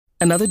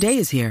Another day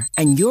is here,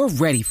 and you're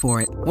ready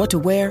for it. What to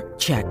wear?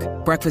 Check.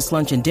 Breakfast,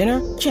 lunch, and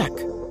dinner? Check.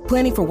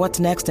 Planning for what's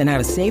next and how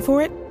to save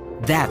for it?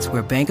 That's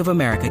where Bank of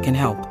America can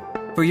help.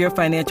 For your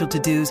financial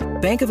to-dos,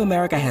 Bank of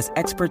America has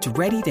experts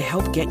ready to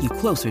help get you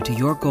closer to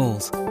your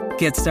goals.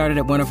 Get started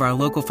at one of our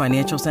local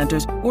financial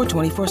centers or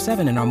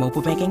 24/7 in our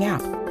mobile banking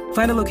app.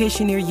 Find a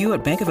location near you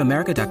at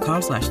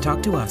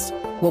bankofamerica.com/talktous.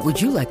 What would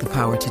you like the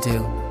power to do?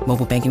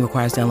 Mobile banking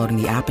requires downloading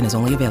the app and is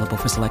only available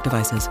for select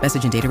devices.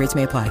 Message and data rates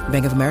may apply.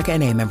 Bank of America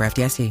N.A., member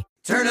FDIC.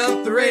 Turn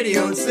up the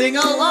radio and sing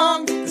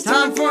along. It's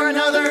time for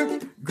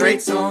another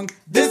great song.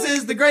 This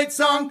is the Great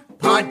Song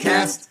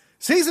Podcast.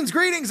 Season's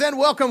greetings and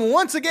welcome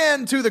once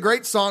again to the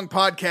Great Song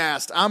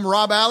Podcast. I'm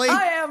Rob Alley.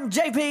 I am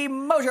JP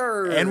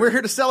Moser. And we're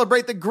here to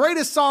celebrate the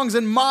greatest songs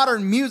in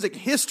modern music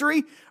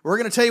history. We're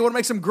going to tell you what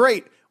makes them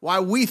great, why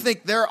we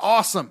think they're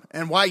awesome,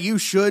 and why you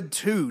should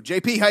too.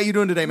 JP, how you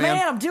doing today, man?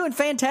 Man, I'm doing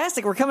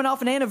fantastic. We're coming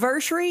off an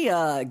anniversary,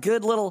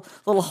 good little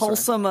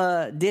wholesome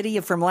ditty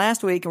from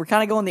last week, and we're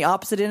kind of going the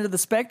opposite end of the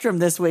spectrum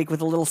this week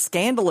with a little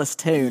scandalous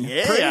tune.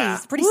 Yeah.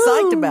 Pretty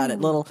psyched about it.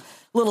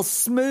 Little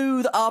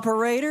smooth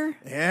operator.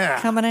 Yeah.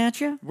 Coming at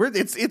you.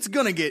 It's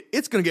gonna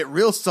get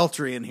real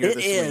sultry in here It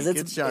this is. week.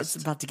 It's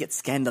about to get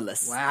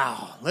scandalous.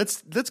 Wow.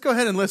 Let's go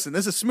ahead and listen.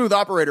 This is Smooth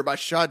Operator by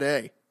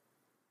Sade.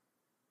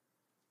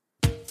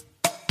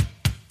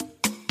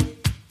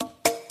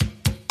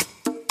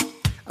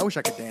 I wish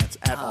I could dance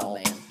at all.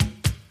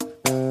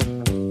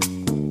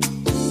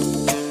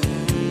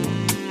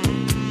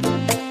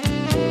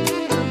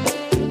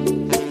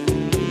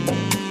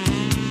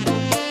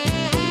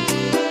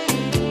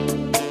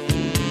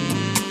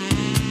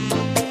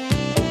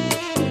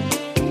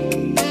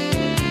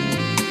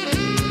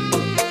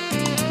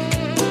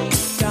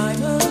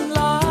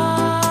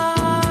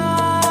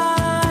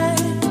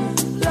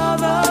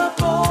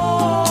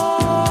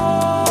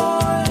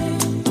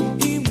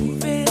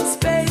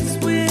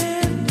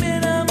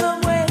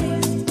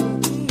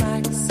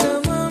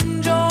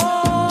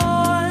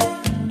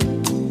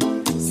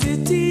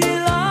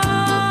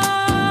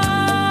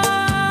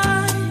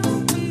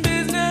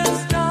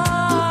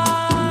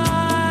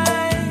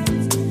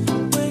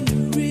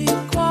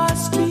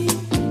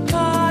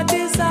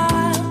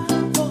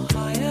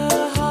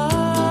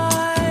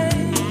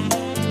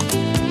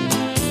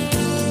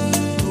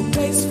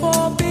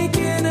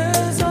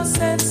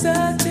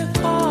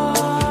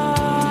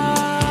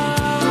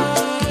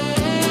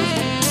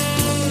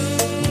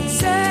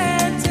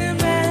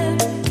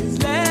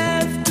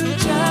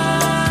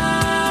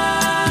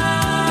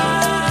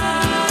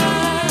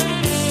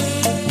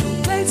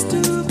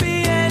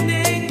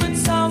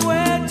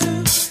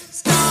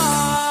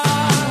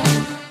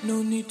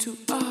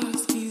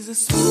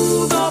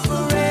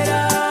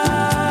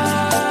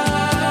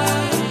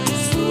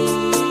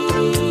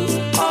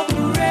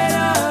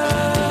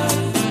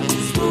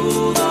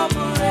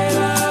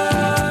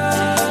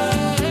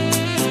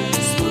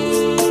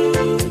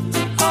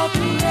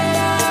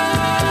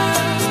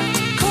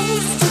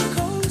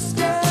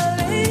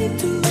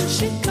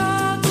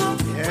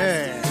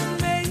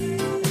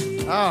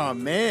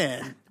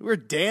 Man. We're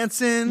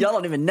dancing. Y'all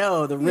don't even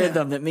know the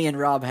rhythm that me and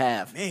Rob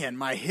have. Man,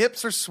 my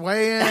hips are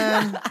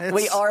swaying.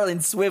 We are in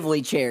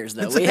swivelly chairs,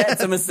 though. We had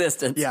some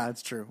assistance. Yeah,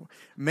 it's true.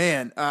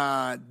 Man,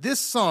 this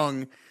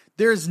song,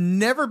 there's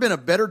never been a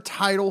better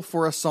title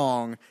for a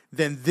song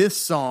than this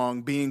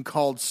song being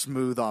called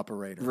Smooth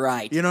Operator.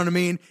 Right. You know what I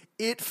mean?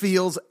 It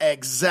feels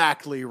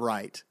exactly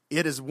right.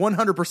 It is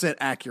 100%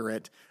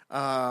 accurate.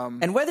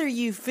 And whether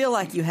you feel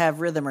like you have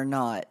rhythm or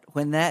not,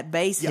 when that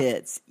bass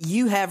hits,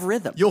 you have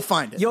rhythm. You'll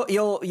find it.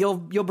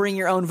 You'll bring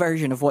your own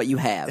version of what you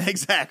have.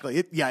 Exactly.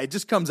 It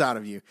just comes out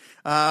of you.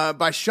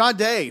 By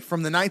Sade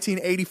from the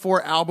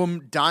 1984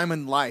 album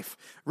Diamond Life,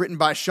 written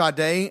by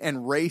Sade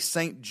and Ray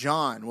St.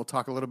 John. We'll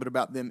talk a little bit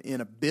about them in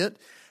a bit.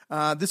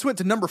 This went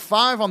to number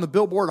 5 on the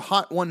Billboard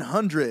Hot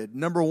 100,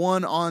 number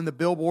 1 on the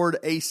Billboard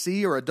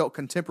AC or Adult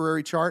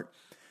Contemporary chart.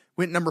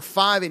 Went number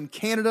 5 in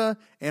Canada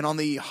and on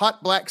the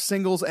Hot Black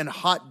Singles and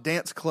Hot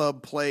Dance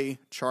Club Play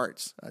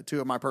charts, two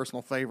of my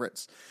personal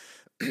favorites.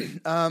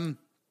 The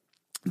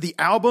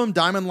album,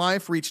 Diamond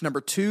Life, reached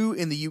number 2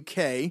 in the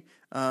UK,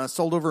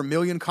 sold over 1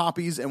 million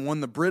copies, and won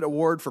the Brit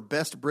Award for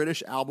Best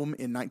British Album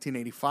in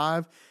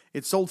 1985.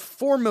 It sold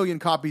 4 million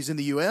copies in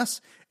the US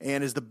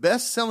and is the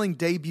best-selling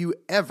debut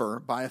ever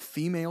by a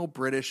female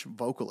British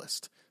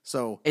vocalist.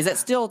 So, is that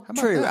still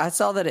true? That? I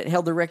saw that it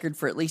held the record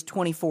for at least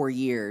 24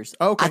 years.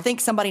 Okay. I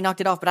think somebody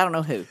knocked it off, but I don't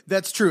know who.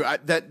 That's true.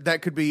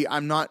 That could be.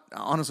 I'm not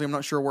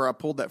sure where I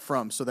pulled that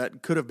from. So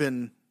that could have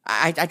been.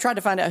 I tried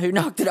to find out who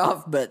knocked it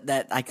off, but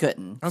that I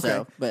couldn't. Okay,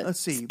 so, but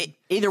let's see.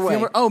 Either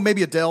way,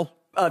 maybe Adele.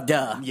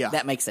 Duh. Yeah,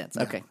 that makes sense.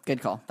 Yeah. Okay,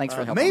 good call. Thanks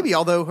for helping. Maybe,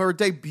 although her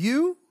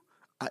debut.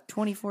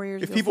 24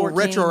 years if ago. People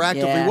 14? retroactively.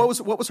 Yeah.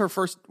 What was her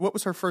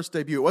first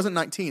debut? It wasn't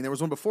 19. There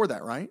was one before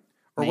that, right?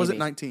 Or was it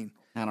 19?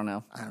 I don't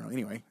know.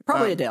 Anyway,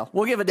 Probably Adele.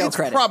 We'll give Adele it's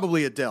credit.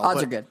 Probably Adele. Odds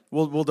but are good.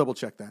 We'll double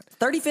check that.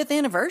 35th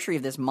anniversary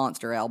of this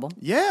monster album.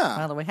 Yeah.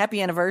 By the way,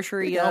 happy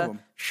anniversary, Big album.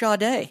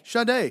 Sade.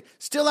 Sade,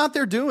 still out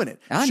there doing it.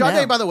 I Sade,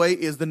 know. by the way,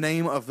 is the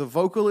name of the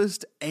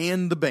vocalist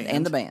and the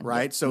band.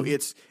 Right? Yep. So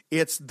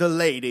it's the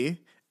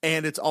lady,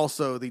 and it's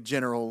also the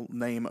general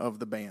name of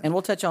the band. And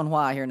we'll touch on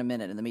why here in a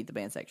minute in the Meet the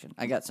Band section.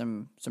 I got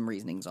some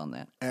reasonings on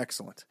that.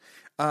 Excellent.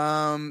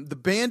 The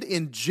band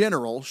in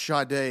general,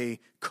 Sade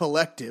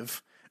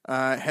Collective,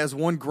 has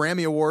won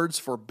Grammy Awards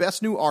for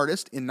Best New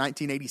Artist in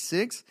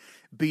 1986,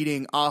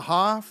 beating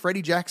Aha,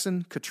 Freddie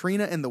Jackson,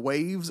 Katrina and the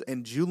Waves,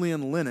 and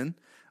Julian Lennon.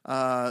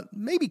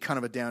 Maybe kind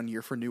of a down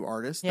year for new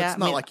artists. Yeah, That's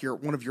not like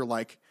one of your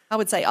like. I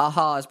would say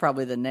Aha is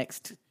probably the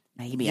next.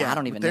 Maybe Yeah, I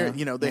don't even they're- know.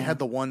 You know, they had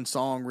the one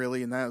song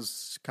really, and that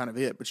was kind of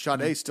it. But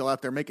Sade's still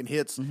out there making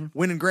hits,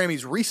 winning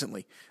Grammys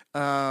recently.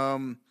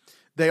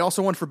 They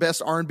also won for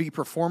Best R&B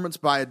Performance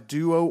by a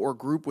Duo or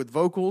Group with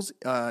Vocals,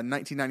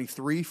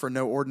 1993 for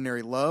No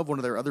Ordinary Love, one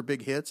of their other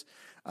big hits.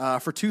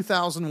 For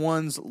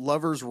 2001's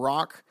Lovers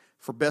Rock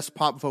for Best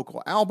Pop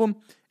Vocal Album,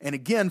 and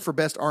again for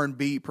Best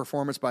R&B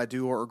Performance by a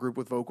Duo or Group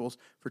with Vocals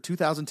for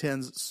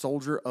 2010's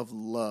Soldier of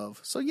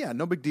Love. So yeah,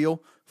 no big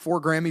deal. 4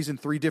 Grammys in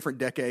 3 different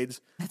decades.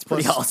 That's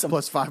pretty awesome.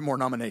 Plus 5 more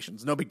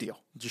nominations. No big deal.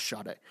 Just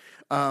Sade.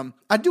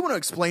 I do want to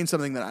explain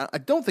something that I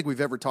don't think we've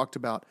ever talked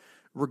about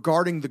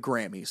regarding the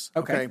Grammys.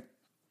 Okay.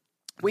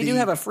 We do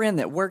have a friend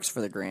that works for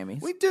the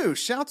Grammys. We do.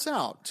 Shouts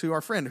out to our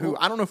friend who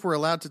I don't know if we're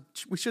allowed to.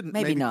 We shouldn't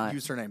Maybe not.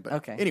 use her name, but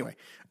Okay. anyway,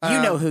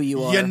 You know who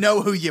you are. You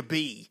know who you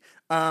be.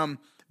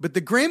 But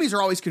the Grammys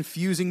are always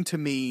confusing to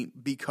me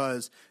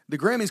because the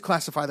Grammys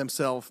classify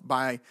themselves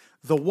by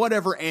the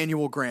whatever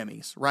annual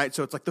Grammys, right?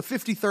 So it's like the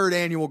 53rd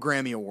annual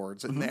Grammy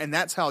Awards, and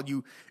that's how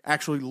you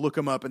actually look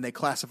them up and they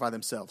classify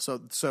themselves.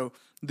 So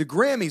the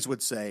Grammys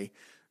would say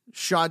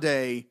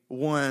Sade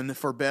won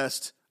for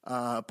best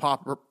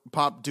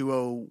pop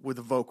duo with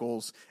the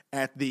vocals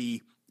at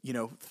the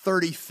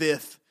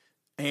 35th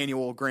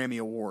annual Grammy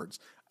Awards,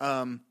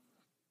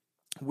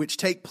 which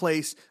take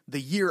place the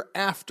year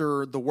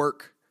after the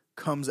work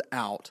comes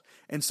out.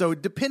 And so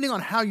depending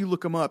on how you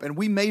look them up, and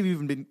we may have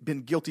even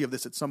been guilty of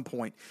this at some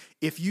point,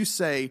 if you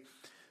say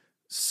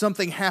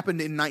something happened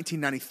in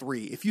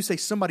 1993, if you say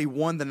somebody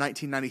won the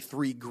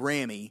 1993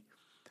 Grammy,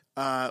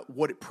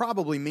 what it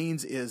probably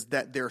means is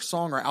that their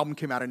song or album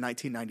came out in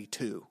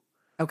 1992.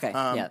 Okay,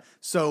 yeah.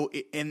 So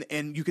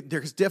and you could,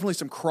 there's definitely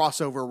some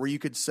crossover where you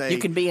could say You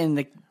can be in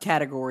the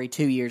category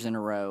 2 years in a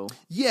row.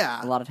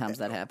 yeah, A lot of times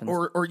that happens.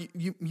 or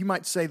you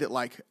might say that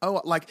like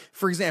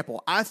for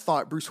example, I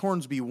thought Bruce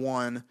Hornsby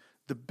won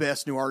the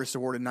Best New Artist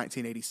Award in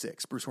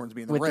 1986. Bruce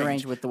Hornsby in the With Range. the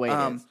Range, with the way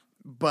it is.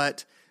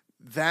 But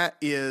that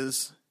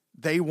is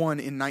they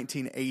won in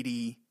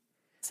 1980.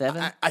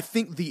 7? I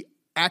think the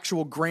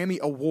actual Grammy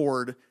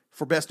Award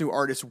for Best New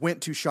Artist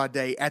went to Sade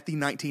at the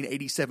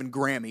 1987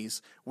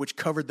 Grammys, which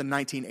covered the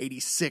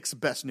 1986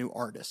 Best New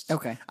Artist.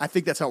 Okay. I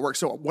think that's how it works.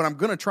 So what I'm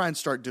going to try and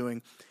start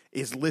doing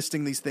is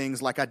listing these things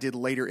like I did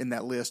later in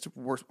that list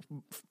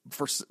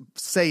for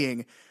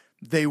saying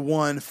they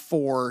won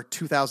for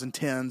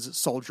 2010's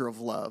Soldier of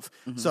Love.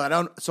 So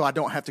I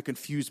don't have to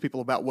confuse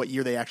people about what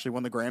year they actually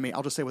won the Grammy.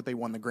 I'll just say what they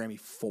won the Grammy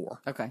for.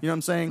 Okay. You know what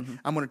I'm saying?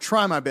 I'm going to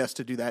try my best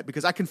to do that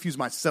because I confuse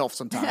myself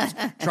sometimes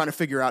trying to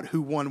figure out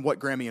who won what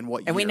Grammy and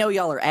what year. And we know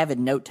y'all are avid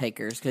note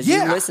takers because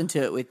Yeah. you listen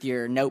to it with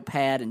your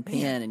notepad and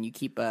pen, and you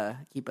keep a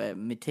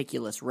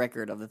meticulous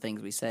record of the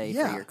things we say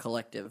Yeah. for your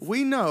collective.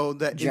 We know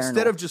that Journal.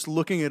 instead of just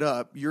looking it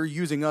up, you're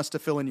using us to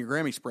fill in your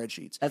Grammy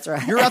spreadsheets. That's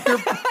right. You're out there.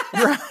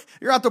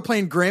 You're out there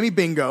playing Grammy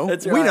bingo.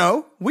 That's We right.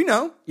 know. We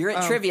know. You're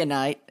at trivia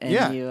night, and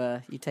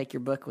yeah. you take your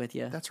book with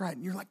you. That's right.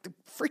 And you're like the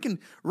freaking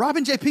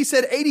Robin JP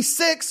said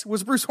 86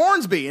 was Bruce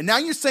Hornsby, and now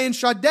you're saying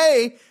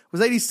Sade was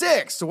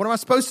 86. So what am I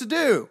supposed to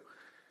do?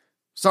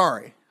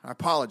 Sorry. I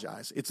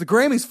apologize. It's the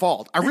Grammys'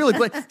 fault. I really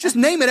blame. Just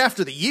name it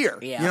after the year.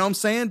 Yeah. You know what I'm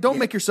saying? Don't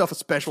make yourself a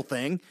special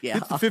thing. Yeah.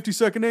 Hit the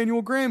 52nd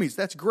annual Grammys.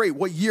 That's great.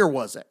 What year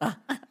was it?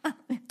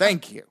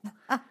 Thank you.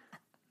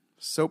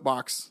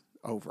 Soapbox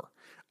over.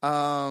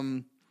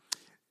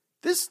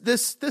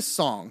 This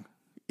song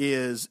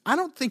is. I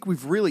don't think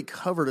we've really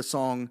covered a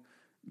song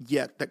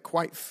yet that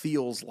quite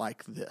feels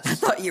like I this.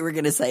 thought you were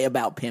going to say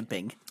about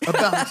pimping.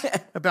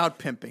 about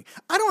pimping.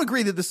 I don't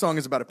agree that this song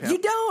is about a pimp. You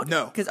don't?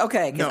 No. Because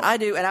No. I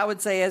do, and I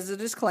would say as a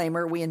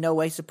disclaimer, we in no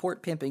way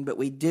support pimping, but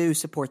we do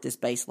support this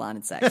bass line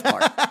and sax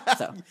part.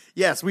 So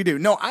Yes, we do.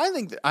 No, I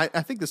think I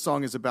think the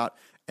song is about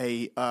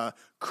a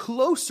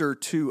closer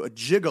to a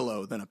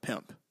gigolo than a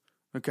pimp.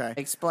 Okay.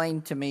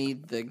 explain to me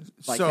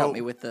So help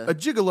me with a the.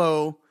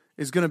 gigolo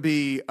is going to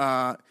be.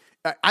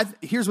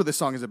 Here's what this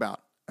song is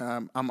about.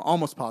 I'm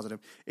almost positive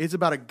it's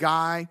about a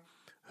guy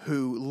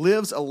who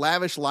lives a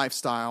lavish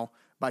lifestyle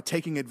by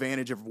taking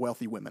advantage of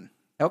wealthy women.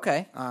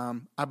 Okay.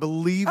 I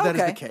believe that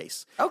is Okay. the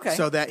case. Okay.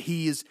 So that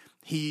he's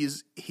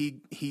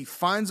He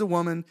finds a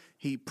woman,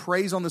 he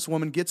preys on this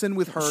woman, gets in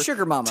with her,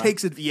 Sugar mama.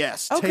 takes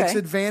Okay.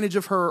 advantage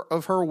of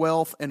her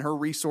wealth and her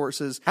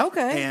resources.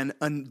 Okay. And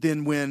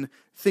then when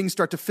things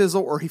start to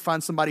fizzle, or he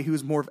finds somebody who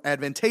is more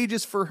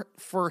advantageous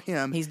for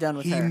him, He's done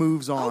with he her.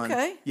 moves on.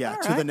 Okay. Yeah,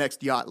 All to right. the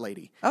next yacht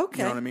lady. Okay.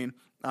 You know what I mean?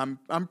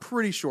 I'm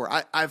pretty sure.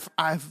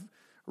 I've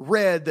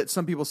read that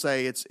some people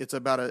say it's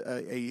about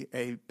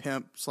a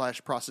pimp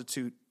 /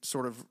 prostitute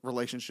sort of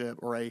relationship,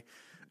 or a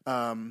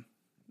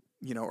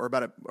or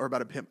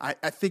about a pimp.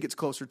 I think it's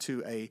closer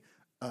to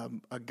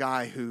a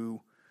guy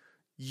who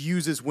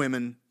uses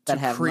women to That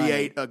have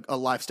create a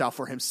lifestyle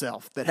for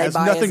himself that They has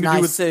buy nothing his to nice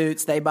do with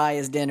suits. They buy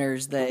his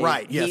dinners.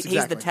 right. Yes, He's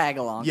exactly. the tag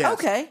along. Yes.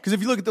 Okay. Because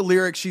if you look at the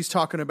lyrics, she's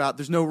talking about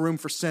there's no room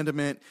for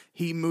sentiment.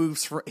 He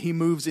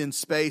moves in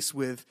space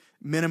with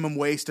minimum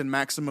waste and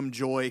maximum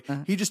joy.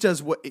 He just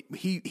does what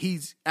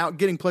he's out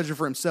getting pleasure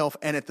for himself,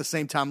 and at the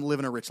same time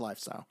living a rich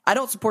lifestyle. I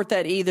don't support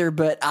that either,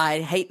 but I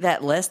hate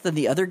that less than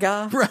the other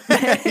guy.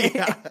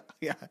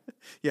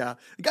 Yeah.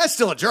 The guy's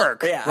still a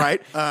jerk, Yeah.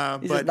 right? He's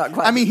But just not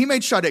quite- I mean, he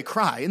made Sade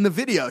cry in the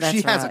video. That's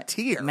She has a right.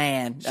 tear.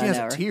 Man, she I has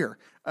know a her. tear.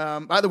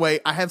 By the way,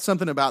 I have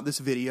something about this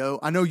video.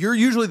 I know you're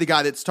usually the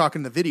guy that's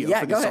talking the video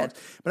Yeah, for go these ahead.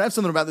 songs, but I have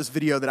something about this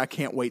video that I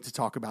can't wait to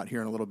talk about here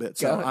in a little bit.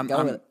 So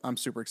Go with it. I'm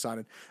super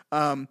excited.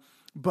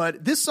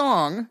 But this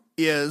song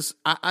is,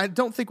 I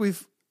don't think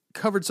we've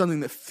covered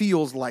something that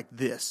feels like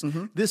this.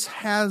 Mm-hmm. This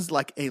has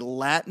like a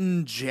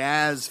Latin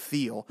jazz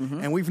feel,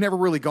 and we've never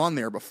really gone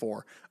there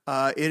before.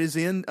 It is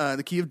in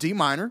the key of D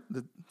minor,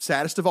 the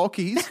saddest of all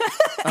keys.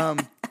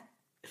 And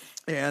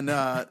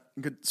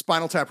good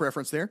Spinal Tap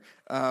reference there.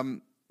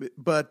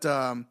 But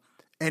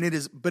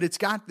it's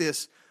got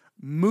this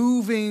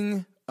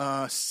moving,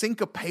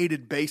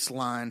 syncopated bass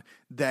line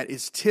that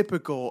is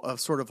typical of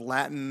sort of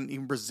Latin,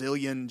 even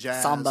Brazilian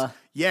jazz. Samba.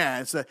 Yeah,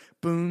 it's a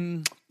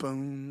boom,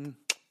 boom,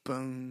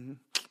 boom,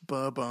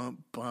 ba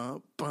bum,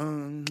 bum,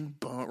 bum,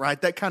 bum,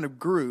 right? That kind of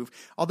groove.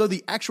 Although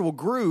the actual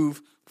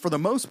groove, for the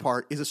most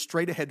part, is a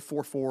straight ahead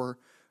 4/4,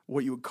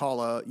 what you would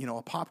call a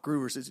pop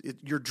groove.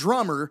 Your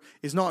drummer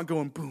is not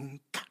going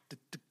boom. The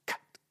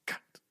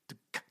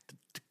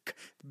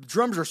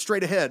drums are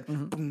straight ahead.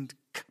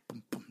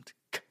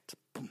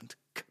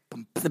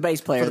 It's the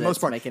bass player For the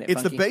most part, making it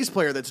it's funky. the bass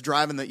player that's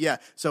driving the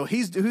So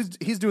he's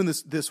doing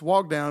this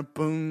walk down,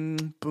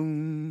 boom,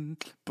 boom,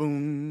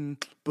 boom,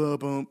 boom,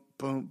 boom,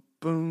 boom,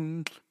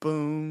 boom,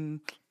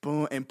 boom,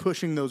 boom, and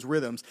pushing those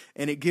rhythms,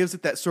 and it gives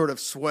it that sort of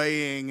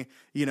swaying,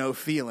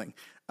 feeling.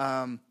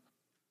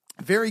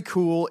 Very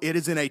cool. It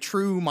is in a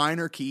true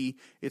minor key.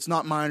 It's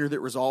not minor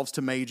that resolves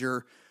to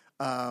major,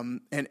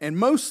 and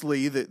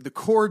mostly the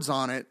chords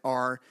on it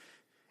are.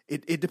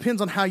 It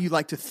depends on how you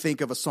like to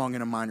think of a song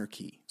in a minor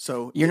key.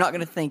 So You're not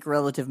going to think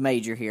relative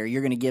major here.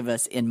 You're going to give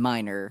us in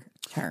minor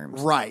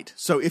terms. right.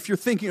 So if you're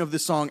thinking of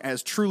this song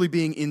as truly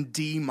being in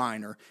D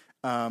minor,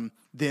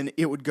 then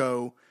it would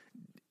go.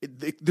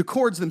 The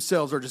chords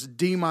themselves are just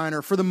D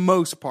minor for the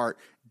most part.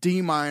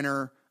 D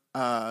minor,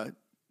 A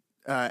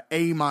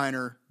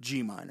minor,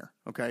 G minor.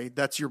 Okay,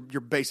 that's your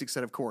basic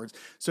set of chords.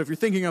 So if you're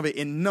thinking of it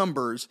in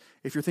numbers,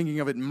 if you're thinking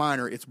of it in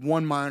minor, it's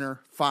 1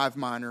 minor, 5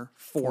 minor,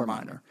 4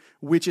 minor,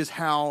 which is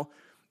how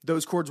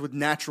those chords would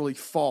naturally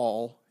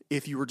fall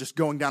if you were just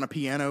going down a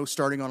piano,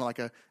 starting on like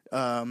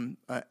an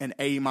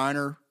A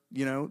minor.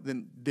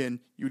 Then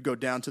you would go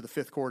down to the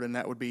 5th chord, and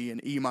that would be an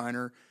E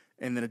minor,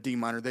 and then a D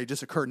minor. They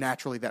just occur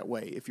naturally that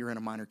way if you're in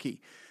a minor key.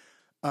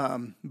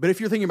 But if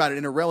you're thinking about it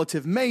in a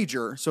relative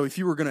major, so if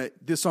you were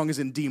this song is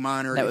in D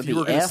minor, That if would you be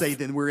were going to F? say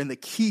then we're in the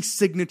key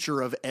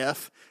signature of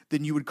F,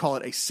 then you would call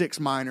it a 6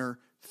 minor,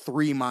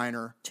 3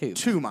 minor,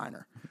 2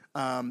 minor.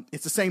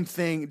 It's the same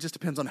thing. It just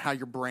depends on how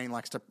your brain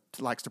likes to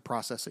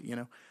process it,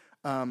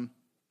 and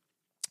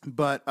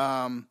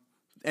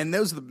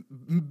those are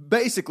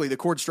basically the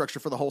chord structure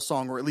for the whole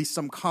song, or at least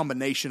some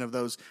combination of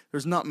those.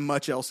 There's not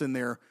much else in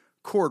there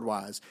chord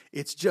wise.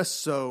 It's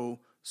just so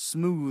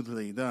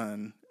smoothly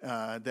done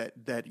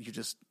that you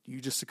just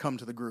succumb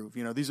to the groove.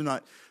 These are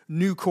not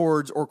new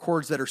chords or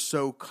chords that are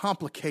so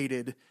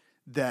complicated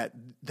that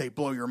they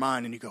blow your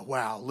mind and you go,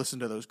 wow, listen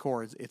to those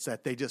chords. It's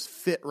that they just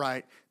fit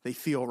right, they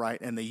feel right,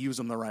 and they use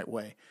them the right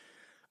way.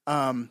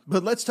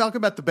 But let's talk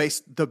about the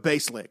bass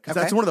lick, because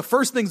that's one of the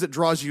first things that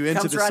draws you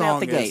into Comes the right song. out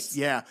the gates.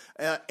 Yeah,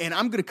 and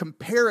I'm going to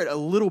compare it a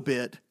little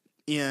bit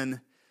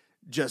in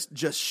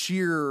just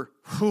sheer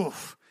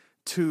hoof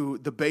to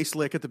the bass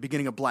lick at the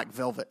beginning of Black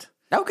Velvet.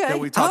 Okay. That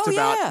we talked Oh,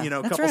 about, yeah. a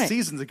That's couple right.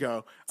 seasons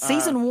ago.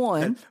 Season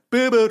 1.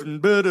 Right?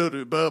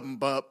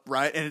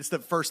 And it's the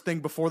first thing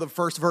before the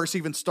first verse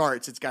even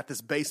starts. It's got this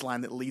bass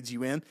line that leads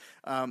you in.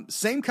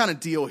 Same kind of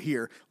deal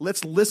here.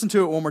 Let's listen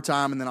to it one more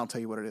time, and then I'll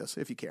tell you what it is,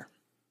 if you care.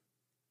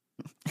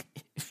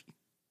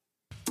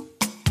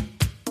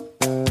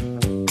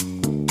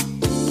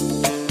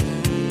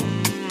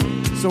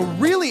 So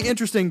really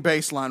interesting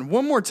bass line.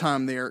 One more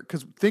time there,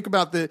 because think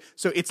about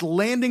so it's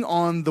landing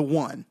on the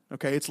 1,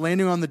 okay? It's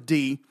landing on the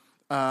D.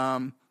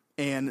 And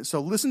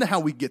so listen to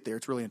how we get there.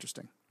 It's really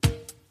interesting.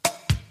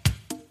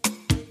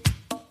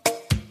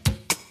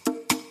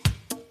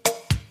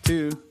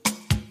 Two,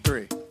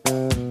 three.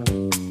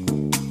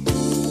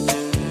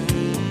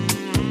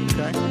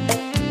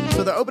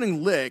 So the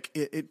opening lick,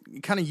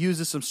 it kind of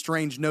uses some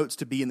strange notes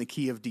to be in the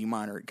key of D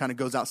minor. It kind of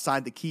goes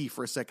outside the key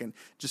for a second,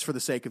 just for the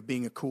sake of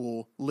being a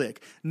cool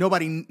lick.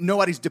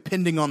 Nobody's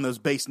depending on those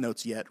bass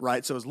notes yet,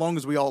 right? So as long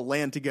as we all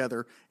land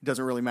together, it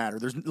doesn't really matter.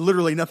 There's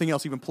literally nothing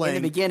else even playing.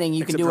 In the beginning,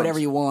 you can do whatever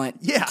you want.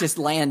 Yeah. Just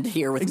land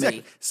here with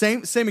me.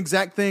 Same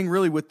exact thing,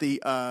 really, with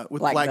the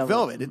Black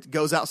Velvet. It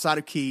goes outside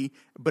of key,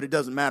 but it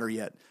doesn't matter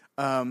yet.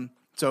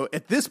 So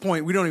at this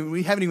point,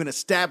 we haven't even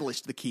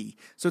established the key.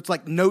 So it's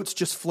like notes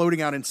just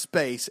floating out in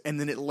space, and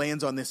then it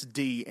lands on this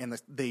D, and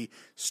the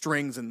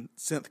strings and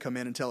synth come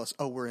in and tell us,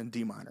 oh, we're in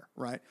D minor,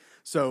 right?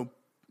 So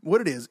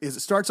what it is it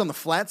starts on the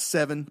flat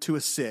 7 to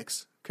a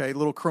 6, okay,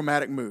 little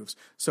chromatic moves.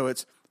 So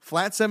it's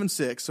flat 7,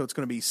 6, so it's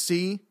going to be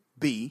C,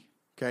 B,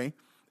 okay,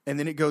 and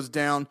then it goes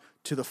down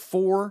to the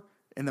 4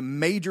 and the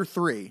major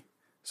 3.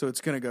 So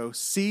it's going to go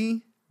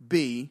C,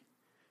 B,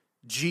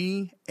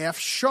 G, F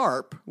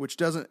sharp,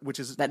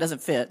 that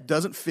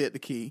doesn't fit the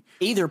key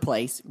either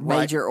place,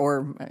 major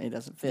or it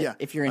doesn't fit. Yeah.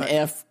 If you're in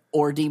F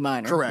or D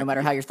minor, correct. No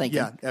matter how you're thinking.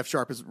 Yeah, F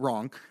sharp is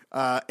wrong,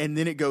 and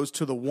then it goes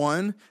to the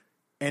 1,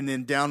 and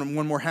then down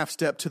one more half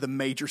step to the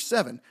major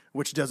 7,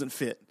 which doesn't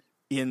fit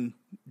in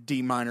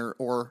D minor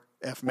or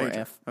F major.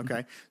 Or F.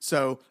 Okay,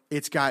 so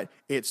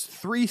it's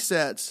 3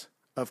 sets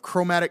of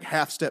chromatic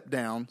half step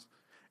downs,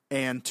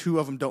 and 2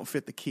 of them don't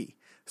fit the key.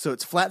 So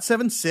it's flat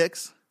 7,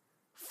 6.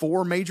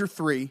 4 major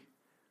 3,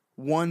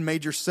 1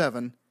 major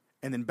 7,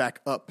 and then back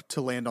up to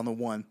land on the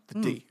 1, the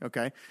D.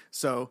 Okay,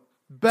 so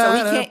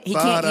he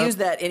can't use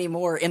that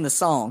anymore in the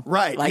song,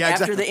 right? Like yeah,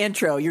 after the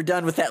intro, you're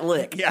done with that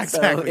lick. Yeah,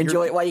 exactly. So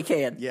enjoy it while you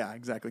can. Yeah,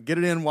 exactly. Get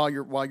it in while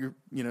you're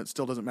it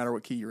still doesn't matter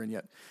what key you're in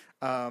yet.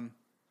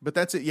 But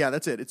that's it. Yeah,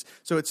 that's it.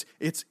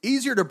 It's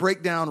easier to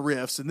break down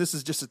riffs, and this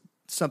is just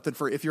something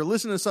for if you're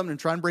listening to something and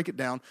try and break it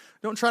down.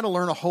 Don't try to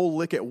learn a whole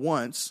lick at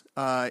once.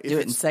 Do it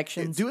in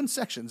sections. Do it in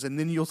sections, and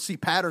then you'll see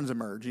patterns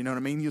emerge. You know what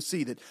I mean? You'll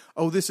see that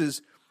this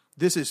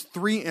is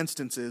 3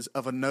 instances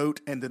of a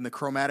note, and then the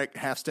chromatic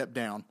half step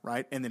down,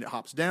 right? And then it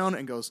hops down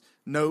and goes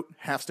note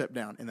half step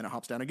down, and then it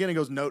hops down again and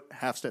goes note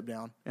half step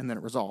down, and then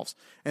it resolves.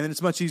 And then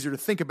it's much easier to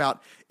think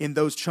about in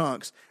those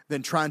chunks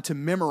than trying to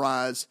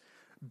memorize.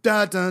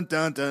 Dun dun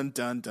dun dun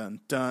dun dun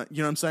dun. You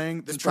know what I'm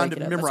saying? Than trying to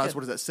memorize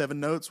what is that?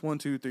 7 notes? 1,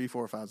 2, 3,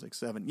 4, 5, 6,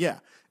 7. Yeah.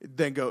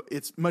 Then go.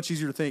 It's much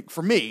easier to think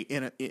for me.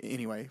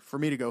 Anyway, for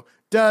me to go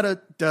da da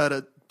da da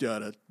da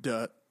da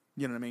da.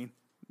 You know what I mean?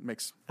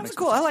 Makes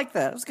cool. I like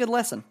that. It was a good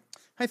lesson.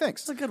 Hey,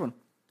 thanks. It's a good one.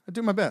 I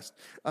do my best,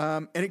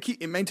 and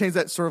it maintains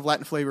that sort of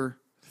Latin flavor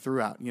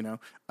throughout.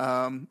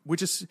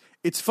 Which is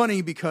it's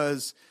funny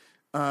because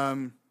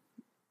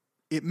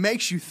it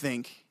makes you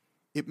think.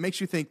 It makes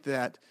you think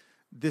that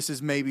this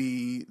is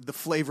maybe the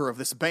flavor of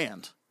this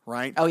band,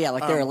 right? Oh, yeah,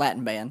 like they're a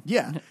Latin band.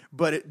 Yeah,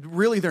 but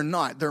really they're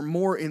not. They're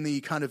more in the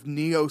kind of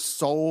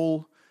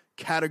neo-soul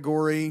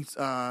category.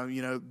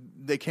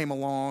 They came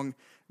along.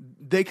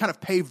 They kind of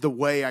paved the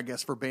way, I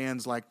guess, for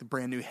bands like the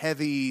Brand New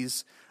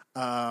Heavies,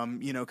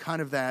 kind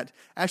of that.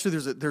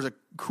 Actually, there's a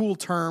cool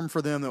term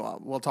for them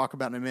that we'll talk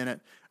about in a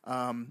minute.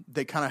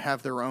 They kind of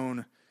have their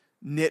own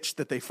niche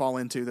that they fall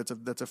into.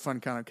 That's a fun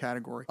kind of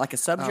category, like a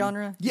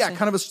subgenre. Yeah,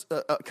 kind of a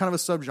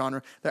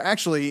subgenre. They're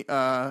actually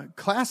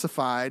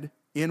classified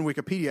in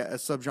Wikipedia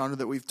as subgenre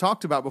that we've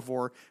talked about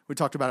before. We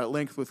talked about at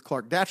length with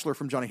Clark Datchler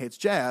from Johnny Hates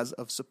Jazz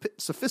of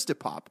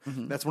sophistipop.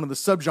 Mm-hmm. That's one of the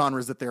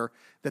subgenres that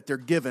they're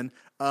given.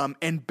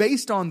 And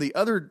based on the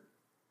other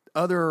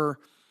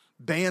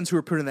bands who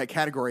are put in that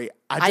category,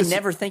 I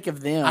never think of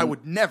them. I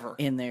would never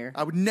in there.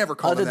 I would never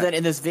call other them than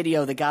in this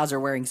video, the guys are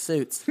wearing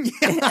suits.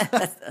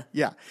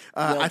 Yeah.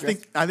 I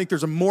think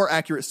there's a more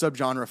accurate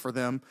subgenre for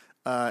them,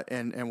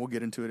 and we'll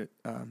get into it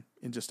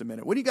in just a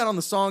minute. What do you got on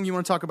the song? You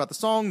want to talk about the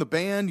song, the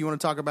band? You want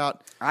to talk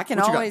about? I can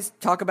always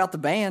talk about the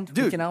band.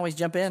 Dude, we can always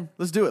jump in.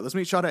 Let's do it. Let's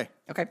meet Sade.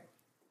 Okay.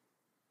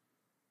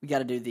 We got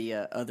to do the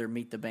other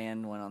Meet the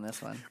Band one on this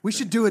one. I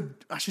should do a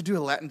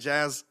Latin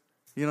jazz.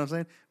 You know what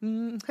I'm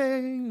saying?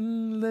 Hey,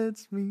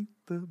 let's meet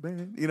the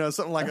band.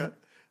 Something like that.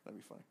 That'd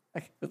be funny.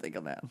 I can think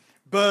of that.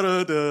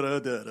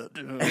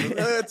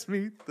 Let's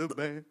meet the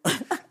band.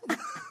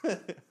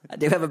 I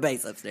do have a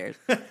bass upstairs.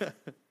 Hey,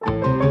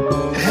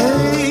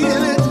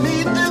 let's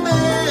meet the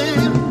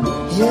band.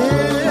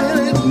 Yeah,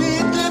 let's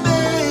meet the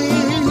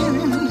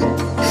band.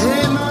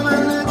 Hey, mama,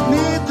 let's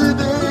meet the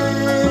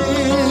band.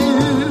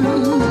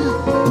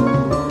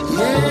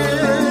 Yeah,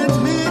 let's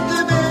meet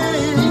the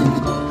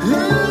band.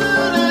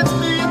 Let's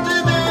meet the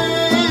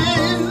band.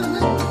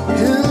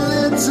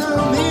 Let's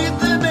all meet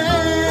the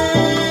band.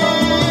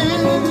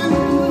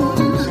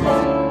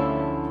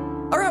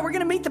 All right, we're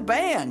going to meet the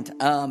band.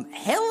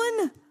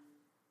 Helen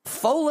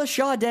Fola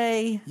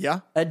Sade. Yeah.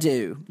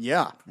 Adu.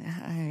 Yeah.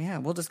 Yeah,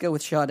 we'll just go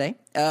with Sade.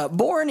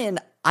 Born in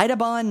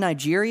Idabon,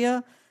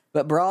 Nigeria,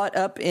 but brought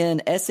up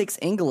in Essex,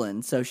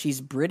 England. So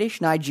she's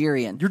British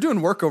Nigerian. You're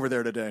doing work over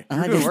there today.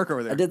 I did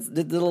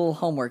the little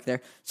homework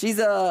there. She's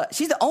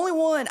the only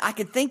one I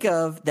could think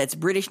of that's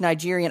British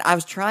Nigerian. I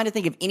was trying to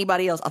think of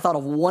anybody else. I thought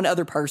of one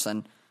other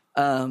person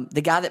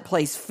The guy that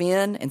plays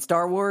Finn in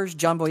Star Wars,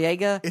 John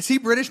Boyega. Is he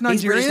British Nigerian?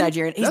 He's British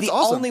Nigerian. He's That's the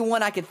awesome. only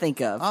one I could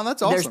think of. Oh,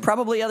 that's awesome. There's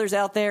probably others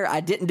out there. I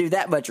didn't do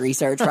that much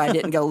research, or I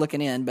didn't go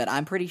looking in, but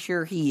I'm pretty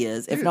sure he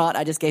is. If not,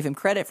 I just gave him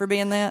credit for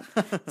being that.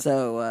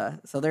 So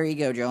there you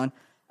go, John.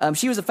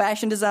 She was a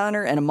fashion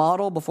designer and a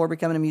model before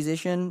becoming a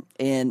musician.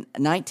 In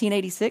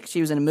 1986,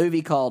 she was in a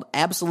movie called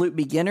Absolute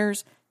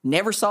Beginners.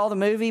 Never saw the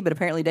movie, but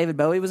apparently David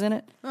Bowie was in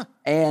it.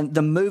 And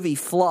the movie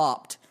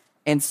flopped.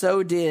 And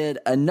so did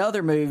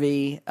another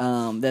movie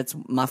that's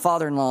my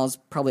father-in-law's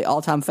probably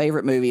all-time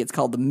favorite movie. It's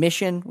called The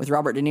Mission with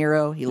Robert De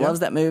Niro. He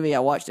loves that movie. I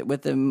watched it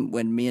with him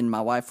when me and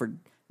my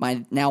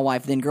now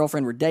wife, then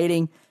girlfriend, were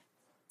dating.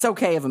 It's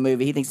okay of a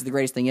movie. He thinks it's the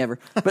greatest thing ever.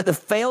 But the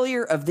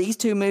failure of these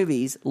two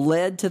movies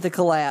led to the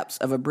collapse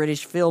of a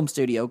British film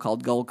studio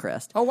called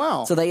Goldcrest. Oh,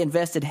 wow. So they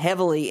invested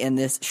heavily in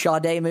this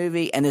Sade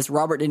movie and this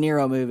Robert De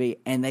Niro movie,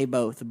 and they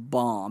both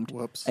bombed.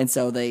 Whoops. And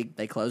so they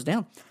closed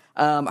down.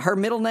 Her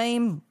middle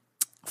name,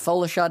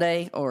 Fola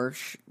Sade, or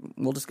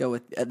we'll just go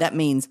with that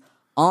means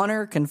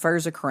honor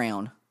confers a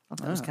crown. I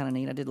thought that was kind of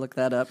neat. I did look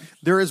that up.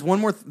 There is one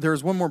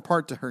more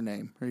part to her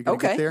name. Are you going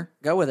to get there?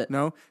 Go with it.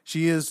 No,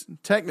 she is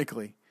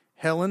technically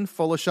Helen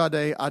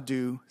Folashade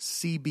Adu,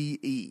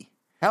 CBE.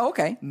 Oh,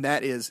 okay. And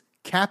that is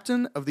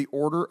Captain of the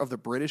Order of the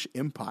British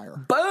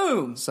Empire.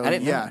 Boom. So I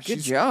didn't know. Good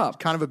she's job.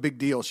 kind of a big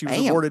deal. She was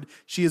Damn. awarded.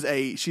 She is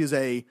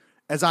a,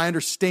 as I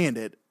understand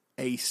it,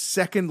 a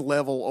second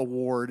level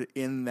award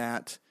in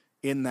that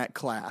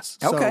class.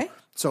 Okay.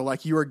 So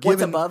like you are given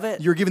What's above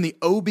it? You're given the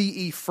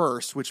OBE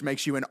first, which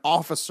makes you an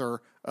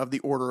officer of the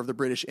Order of the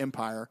British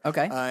Empire.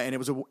 Okay. And it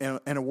was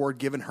an award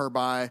given her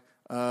by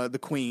the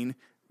Queen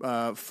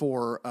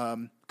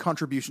for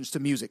contributions to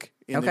music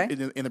in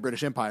the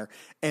British Empire.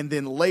 And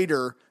then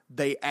later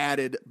they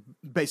added,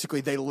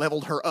 basically they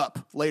leveled her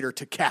up later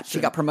to captain. She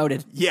got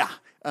promoted. Yeah.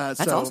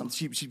 That's so awesome.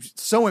 She's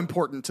so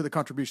important to the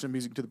contribution of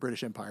music to the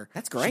British Empire.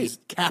 That's great. She's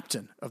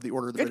captain of the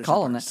Order of the Good British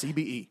call on Empire, that.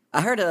 CBE.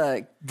 I heard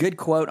a good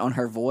quote on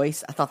her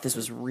voice. I thought this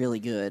was really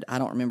good. I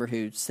don't remember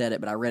who said it,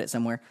 but I read it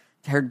somewhere.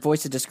 Her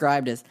voice is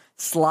described as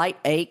slight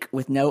ache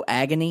with no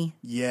agony.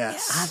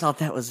 Yes. I thought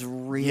that was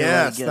really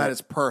Yes, good. that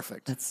is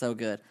perfect. That's so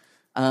good.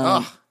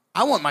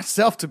 I want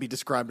myself to be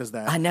described as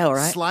that. I know,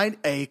 right? Slight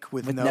ache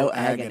with no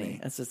agony.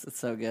 It's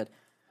so good.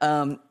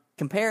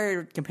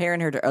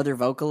 Comparing her to other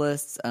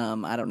vocalists,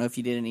 I don't know if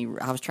you did any.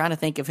 I was trying to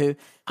think of who.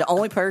 The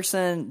only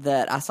person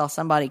that I saw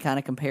somebody kind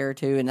of compare her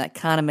to, and that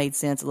kind of made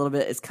sense a little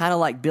bit. It's kind of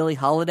like Billie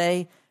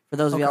Holiday. For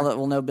those of y'all that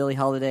will know Billie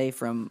Holiday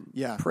from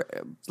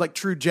It's like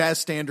true jazz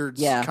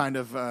standards kind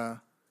of.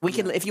 We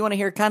could, if you want to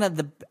hear kind of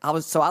I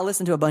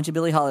listened to a bunch of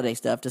Billie Holiday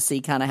stuff to see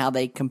kind of how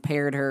they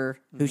compared her,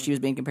 who she was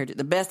being compared to.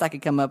 The best I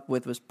could come up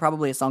with was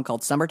probably a song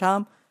called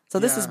Summertime. So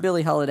this is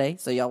Billie Holiday.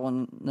 So y'all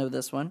want to know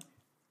this one?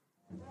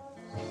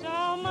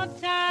 Summertime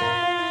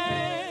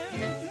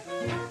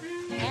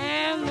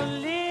and the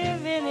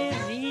living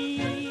is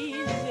easy.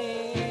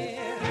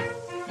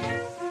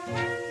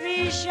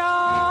 Three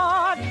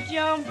short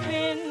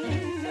jumping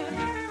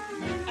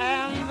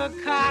and the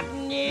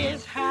cotton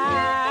is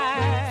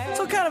high.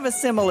 So kind of a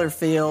similar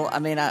feel. I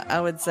mean,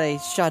 I would say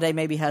Sade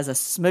maybe has a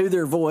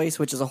smoother voice,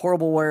 which is a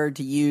horrible word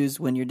to use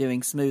when you're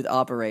doing smooth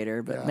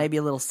operator, but maybe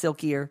a little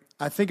silkier.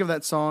 I think of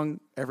that song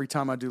every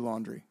time I do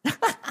laundry.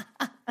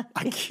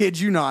 I kid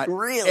you not.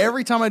 Really?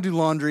 Every time I do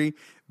laundry,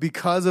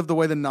 because of the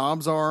way the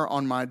knobs are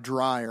on my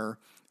dryer,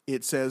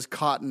 it says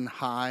cotton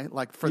high,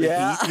 like for the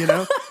heat, you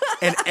know?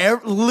 And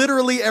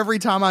literally every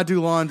time I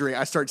do laundry,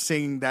 I start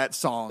singing that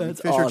song.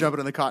 That's Fish are awesome. jumping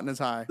and the cotton is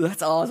high.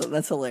 That's awesome.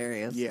 That's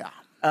hilarious. Yeah.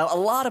 A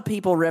lot of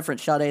people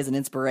reference Sade as an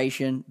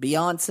inspiration.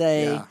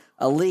 Beyonce, Yeah.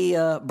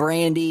 Aaliyah,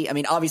 Brandy. I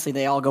mean, obviously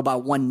they all go by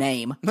one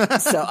name.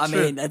 So I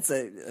mean, that's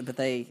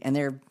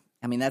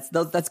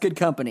good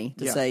company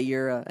to say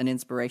you're an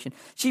inspiration.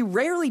 She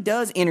rarely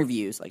does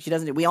interviews. Like she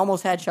doesn't. We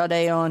almost had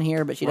Sade on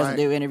here, but she doesn't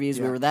do interviews.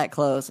 Yeah. We were that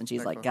close, and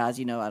she's like, "Guys,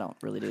 I don't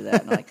really do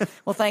that." And I'm like,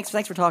 well, thanks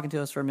for talking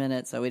to us for a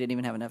minute. So we didn't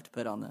even have enough to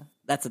put on the.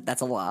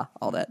 That's a lie.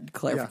 All that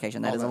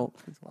clarification. Yeah,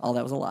 all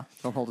that was a lie.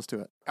 Don't hold us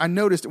to it. I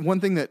noticed one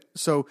thing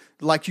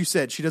like you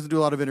said, she doesn't do a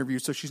lot of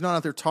interviews, so she's not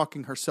out there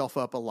talking herself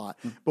up a lot.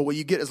 But what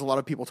you get is a lot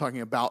of people talking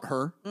about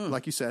her,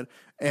 like you said.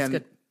 And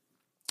good.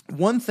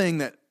 one thing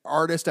that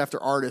artist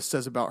after artist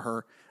says about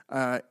her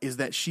is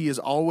that she is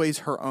always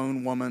her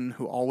own woman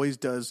who always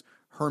does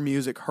her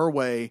music her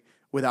way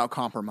without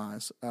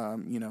compromise.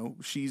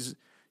 She's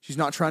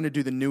not trying to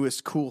do the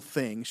newest cool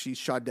thing. She's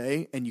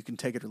Sade, and you can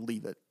take it or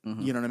leave it.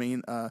 You know what I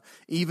mean?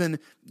 Even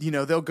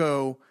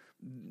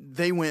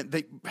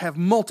they have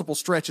multiple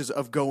stretches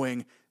of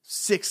going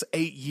 6-8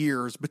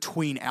 years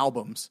between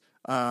albums.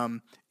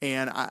 And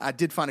I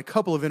did find a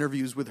couple of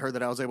interviews with her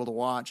that I was able to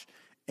watch.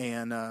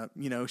 And,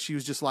 she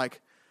was just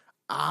like,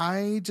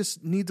 I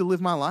just need to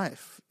live my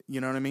life.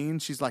 You know what I mean?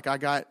 She's like,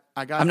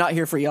 I'm not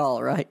here for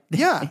y'all, right?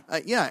 Yeah.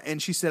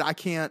 And she said,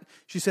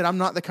 I'm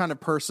not the kind of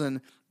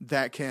person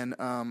that can,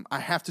 I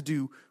have to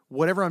do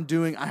whatever I'm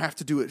doing. I have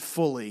to do it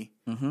fully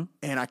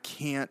and I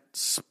can't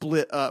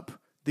split up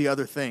the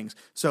other things.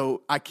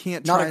 So I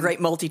can't Not a great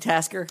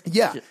multitasker.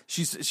 Yeah.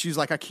 She's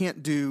like, I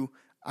can't do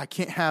I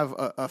can't have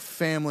a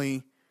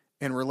family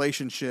and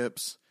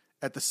relationships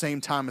at the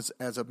same time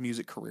as a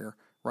music career,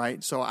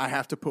 right? So I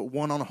have to put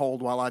one on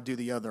hold while I do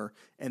the other,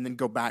 and then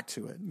go back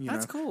to it.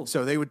 That's cool.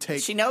 So they would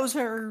take. She knows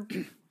her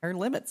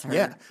limits.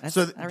 Yeah.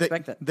 So I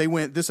respect that. They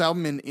went this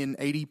album in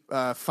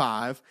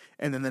 85,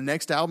 and then the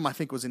next album I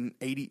think was in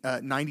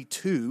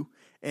 92.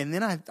 And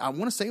then I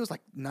want to say it was like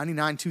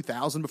 99,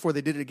 2000 before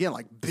they did it again,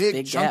 like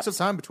big chunks gaps. of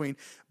time between.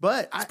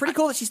 But It's pretty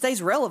cool that she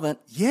stays relevant.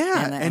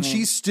 Yeah, And, and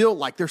she's still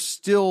like there's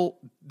still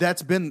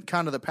that's been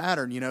kind of the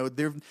pattern.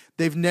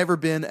 They've never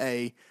been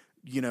a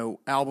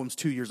albums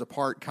 2 years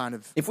apart kind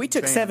of. If we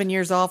took band. 7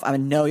 years off, I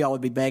know y'all would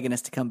be begging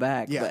us to come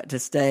back. Yeah. But to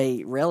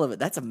stay relevant,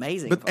 that's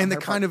amazing. And the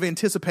kind of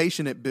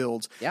anticipation it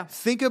builds. Yeah.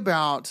 Think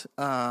about.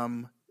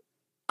 I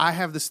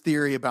have this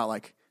theory about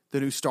like the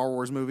new Star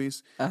Wars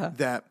movies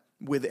that.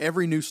 With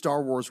every new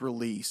Star Wars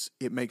release,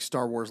 it makes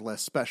Star Wars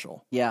less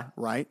special. Yeah.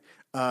 Right?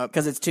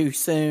 Because it's too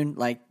soon.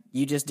 Like,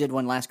 you just did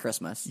one last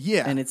Christmas.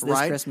 Yeah. And it's this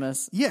right?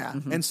 Christmas. Yeah.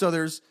 Mm-hmm. And so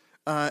there's,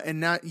 but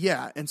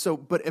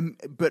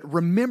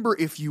remember,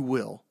 if you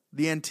will,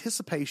 the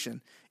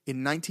anticipation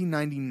in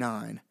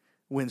 1999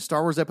 when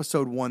Star Wars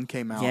Episode 1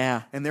 came out.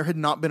 Yeah. And there had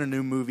not been a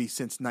new movie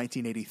since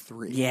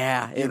 1983.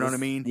 Yeah. You know what I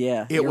mean?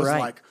 Yeah. It was right.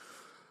 like,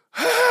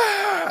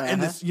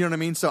 and this, you know what I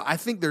mean? So I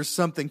think there's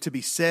something to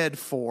be said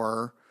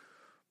for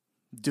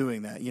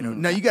doing that.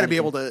 Now you got to be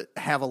able to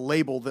have a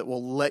label that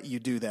will let you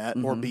do that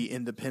or be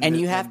independent. And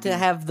you have to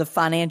have the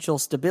financial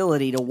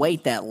stability to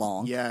wait that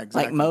long. Yeah,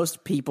 exactly. Like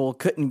most people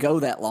couldn't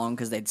go that long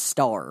because they'd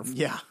starve.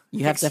 Yeah.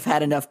 You have to have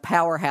had enough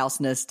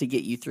powerhouseness to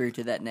get you through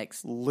to that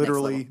next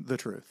Literally next the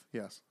truth.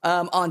 Yes.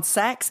 on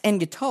sax and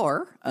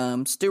guitar,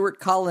 Stuart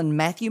Colin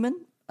Matthewman.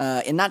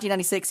 In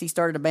 1996, he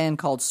started a band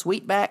called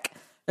Sweetback.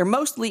 They're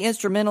mostly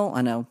instrumental.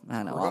 I know,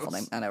 awful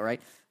name. I know,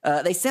 right?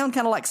 They sound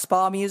kind of like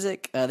spa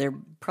music. They're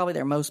probably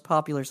their most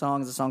popular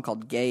song is a song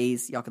called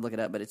Gaze. Y'all can look it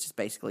up, but it's just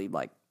basically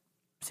like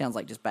sounds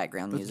like just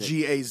background music.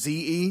 Gaze.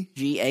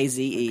 Gaze.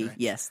 Okay.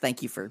 Yes,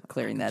 thank you for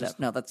clearing that up.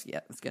 No, that's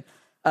good.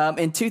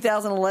 In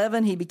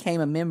 2011, he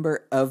became a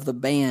member of the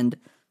band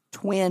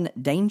Twin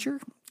Danger.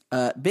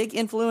 Big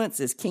influence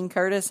is King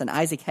Curtis and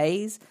Isaac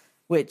Hayes,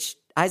 which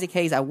Isaac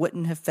Hayes I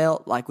wouldn't have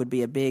felt like would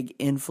be a big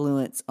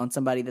influence on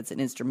somebody that's an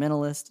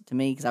instrumentalist to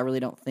me because I really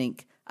don't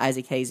think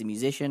Isaac Hayes a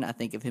musician. I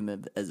think of him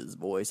as his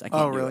voice.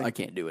 I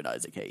can't do an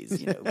Isaac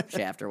Hayes,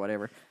 Shaft or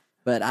whatever.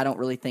 But I don't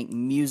really think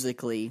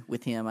musically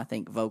with him. I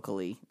think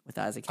vocally with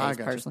Isaac Hayes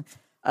personally.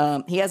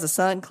 He has a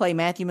son, Clay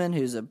Matthewman,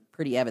 who's a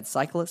pretty avid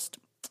cyclist.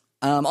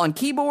 On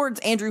keyboards,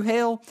 Andrew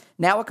Hale,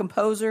 now a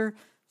composer.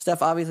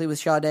 Stuff obviously with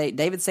Sade.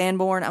 David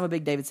Sanborn. I'm a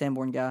big David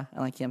Sanborn guy. I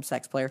like him,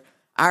 sax player.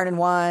 Iron and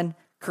Wine.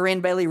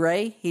 Corinne Bailey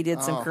Ray. He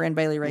did some Corinne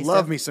Bailey Ray stuff.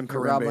 Love me some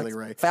Corinne Bailey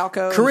Ray.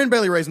 Falco. Corinne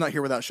Bailey Ray's not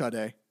here without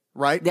Sade,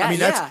 right? Yeah, I mean,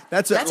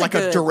 that's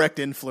a direct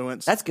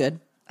influence. That's good.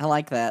 I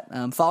like that.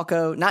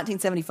 Falco,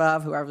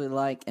 1975, who I really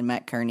like, and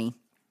Matt Kearney.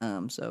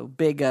 So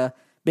big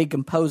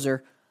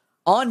composer.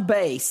 On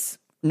bass,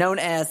 known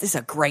as, this is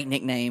a great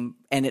nickname,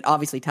 and it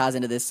obviously ties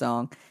into this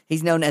song.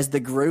 He's known as the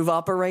Groove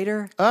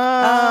Operator.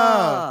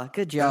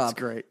 Good job. That's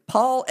great.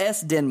 Paul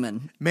S.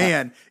 Denman.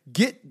 Man,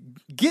 get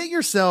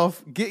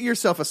yourself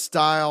a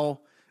style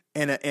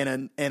and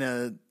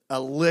a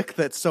lick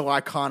that's so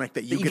iconic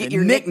that you get get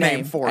your a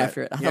nickname for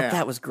after it. I Yeah. thought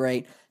that was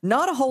great.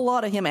 Not a whole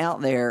lot of him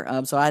out there,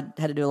 so I had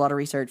to do a lot of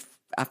research.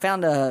 I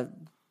found a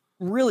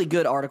really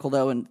good article,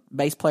 though, in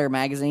Bass Player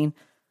magazine,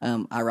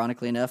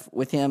 ironically enough,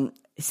 with him.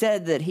 He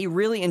said that he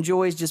really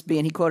enjoys just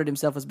being, he quoted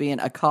himself as being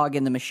a cog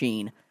in the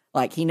machine.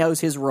 Like, he knows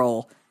his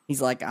role.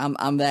 He's like,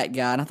 I'm that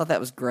guy, and I thought that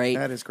was great.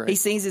 That is great. He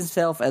sees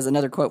himself as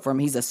another quote from him,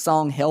 he's a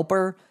song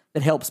helper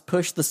that helps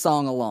push the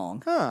song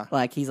along. Huh.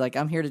 Like, he's like,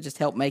 I'm here to just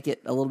help make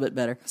it a little bit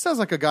better. Sounds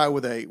like a guy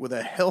with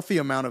a healthy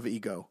amount of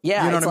ego.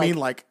 Yeah, you know it's what I mean?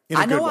 Like, in a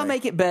I know good I way.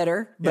 make it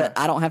better, but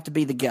Yeah. I don't have to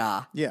be the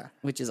guy. Yeah.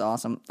 Which is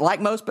awesome. Like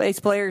most bass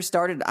players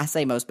I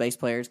say most bass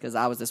players because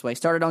I was this way,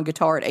 started on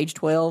guitar at age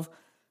 12,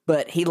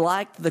 but he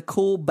liked the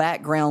cool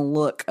background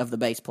look of the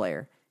bass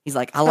player. He's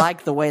like, I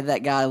like the way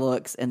that guy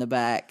looks in the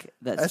back.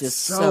 That's just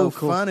so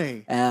cool.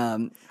 funny.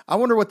 I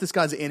wonder what this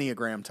guy's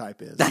Enneagram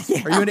type is.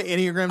 Yeah. Are you into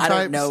Enneagram types?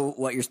 I don't know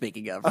what you're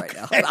speaking of right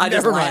now. Okay, I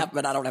just never laugh, mind.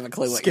 but I don't have a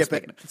clue what you're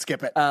speaking of.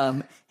 Skip it.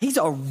 He's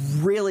a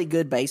really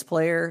good bass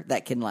player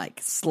that can like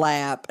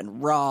slap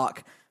and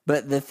rock,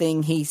 but the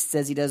thing he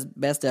says he does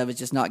best of is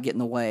just not get in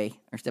the way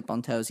or step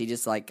on toes. He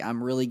just like,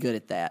 I'm really good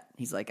at that.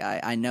 He's like,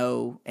 I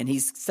know, and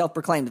he's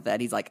self-proclaimed at that.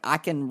 He's like, I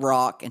can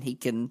rock and he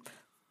can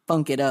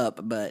funk it up,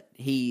 but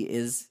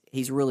he's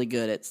really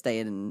good at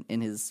staying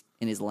in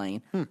his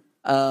lane.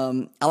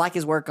 I like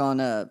his work on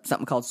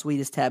something called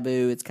Sweetest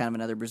Taboo. It's kind of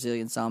another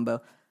Brazilian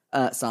samba.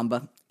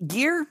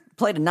 Gear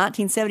played a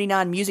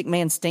 1979 Music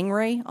Man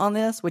Stingray on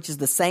this, which is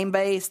the same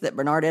bass that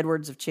Bernard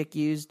Edwards of Chic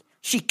used.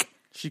 Chic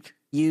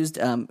used.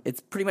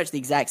 It's pretty much the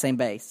exact same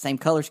bass, same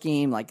color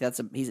scheme. Like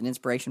he's an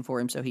inspiration for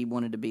him, so he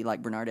wanted to be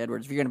like Bernard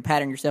Edwards. If you're going to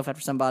pattern yourself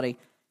after somebody,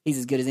 he's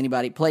as good as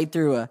anybody. Played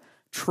through a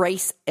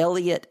Trace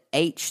Elliott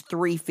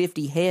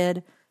H350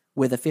 head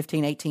with a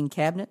 1518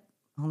 cabinet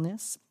on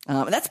this.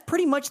 And that's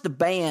pretty much the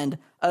band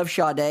of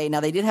Sade. Now,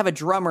 they did have a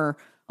drummer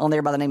on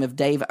there by the name of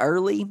Dave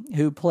Early,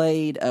 who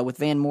played with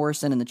Van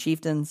Morrison and the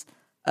Chieftains.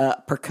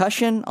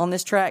 Percussion on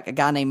this track, a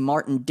guy named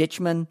Martin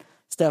Ditchman.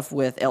 Stuff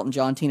with Elton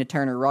John, Tina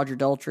Turner, Roger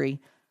Daltrey,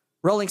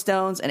 Rolling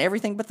Stones, and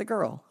Everything But the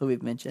Girl, who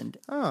we've mentioned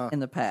in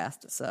the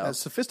past. So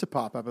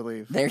Sophistopop, I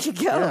believe. There you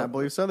go. Yeah, I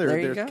believe so.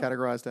 They're go.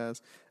 categorized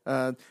as.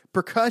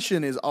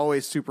 Percussion is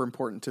always super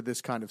important to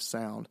this kind of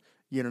sound.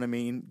 You know what I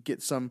mean?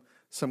 Get some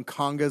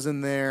congas in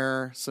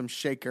there, some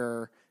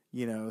shaker,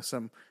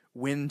 some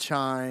wind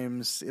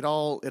chimes. It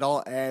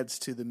all adds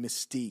to the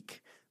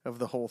mystique of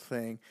the whole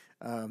thing.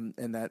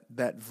 And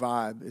that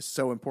vibe is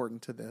so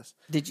important to this.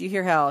 Did you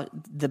hear how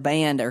the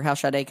band, or how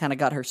Sade kind of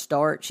got her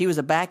start? She was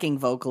a backing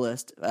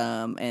vocalist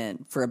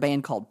and for a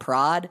band called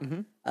Pride.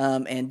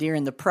 Mm-hmm. And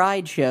during the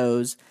Pride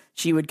shows,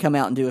 she would come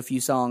out and do a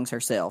few songs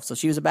herself. So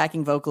she was a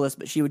backing vocalist,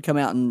 but she would come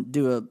out and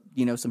do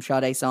some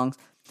Sade songs.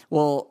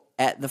 Well,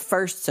 at the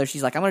first, so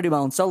she's like, I'm going to do my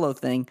own solo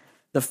thing.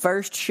 The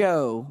first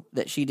show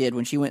that she did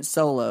when she went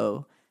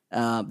solo,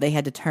 they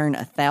had to turn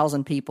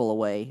 1,000 people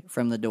away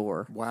from the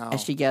door. Wow.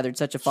 As she gathered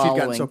such a following. She'd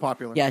gotten so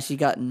popular. Yeah, she'd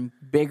gotten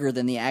bigger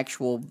than the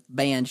actual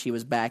band she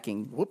was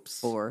backing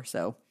for.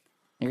 So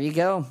there you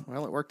go.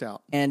 Well, it worked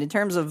out. And in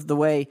terms of the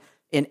way,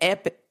 in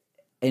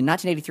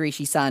 1983,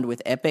 she signed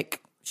with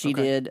Epic. She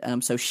did.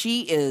 So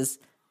she is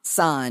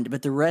signed,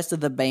 but the rest of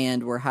the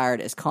band were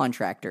hired as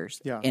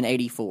contractors in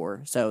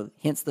 84. So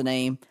hence the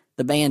name.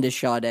 The band is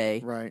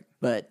Sade. Right.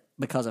 But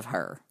because of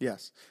her.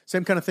 Yes.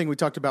 Same kind of thing we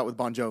talked about with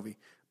Bon Jovi.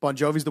 Bon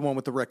Jovi's the one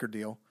with the record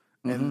deal,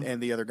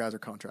 and the other guys are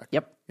contracted.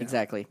 Yep,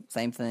 exactly.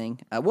 Same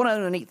thing. One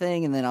other neat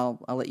thing, and then I'll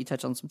let you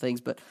touch on some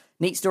things. But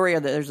neat story,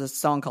 there's a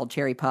song called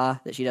Cherry Pie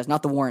that she does.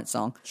 Not the Warrant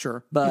song.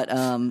 Sure. But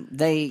when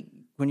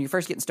you're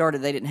first getting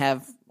started, they didn't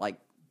have like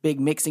big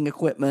mixing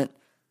equipment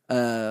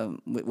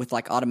with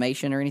like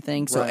automation or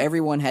anything. So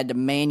everyone had to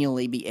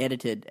manually be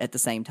edited at the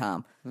same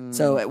time.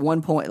 So at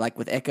one point, like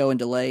with echo and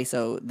delay,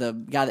 so the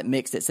guy that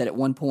mixed it said at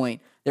one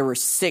point, there were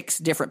 6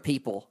 different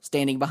people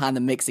standing behind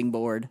the mixing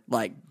board,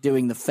 like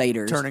doing the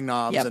faders, turning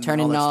knobs,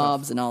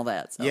 and all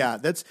that. So. Yeah,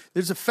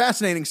 there's a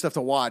fascinating stuff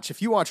to watch.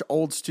 If you watch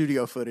old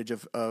studio footage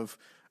of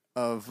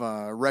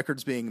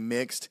records being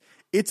mixed,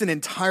 it's an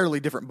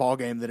entirely different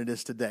ballgame than it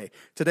is today.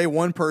 Today,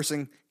 one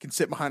person can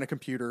sit behind a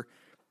computer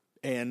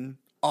and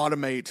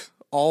automate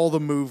all the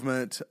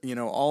movement,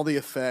 all the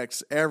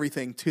effects,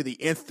 everything to the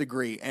nth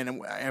degree.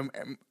 And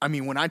I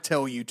mean, when I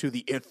tell you to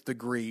the nth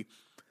degree,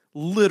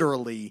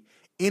 literally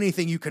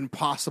anything you can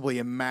possibly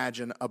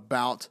imagine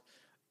about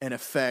an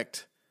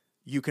effect,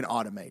 you can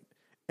automate.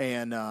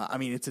 And, I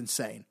mean, it's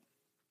insane.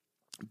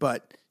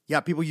 But, yeah,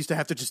 people used to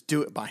have to just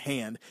do it by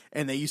hand.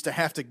 And they used to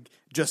have to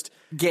just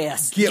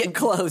get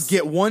close.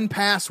 Get one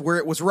pass where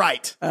it was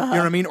right. You know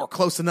what I mean? Or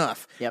close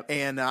enough. Yep.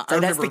 And I so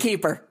remember, that's the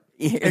keeper.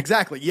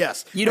 Exactly,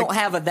 yes. You don't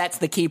have a that's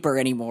the keeper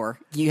anymore.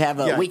 You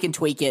have a we can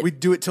tweak it. We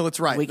do it till it's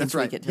right. We can that's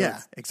tweak right. it till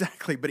yeah,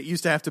 exactly. But it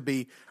used to have to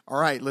be, all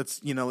right, let's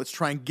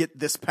try and get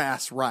this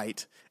pass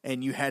right.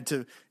 And you had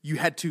to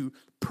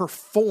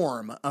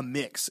perform a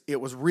mix. It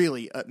was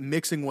really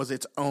mixing was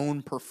its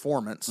own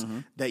performance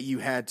that you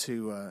had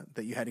to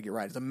get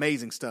right. It's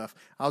amazing stuff.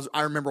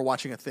 I remember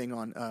watching a thing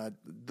on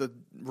the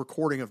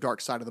recording of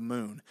Dark Side of the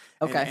Moon,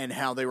 and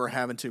how they were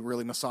having to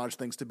really massage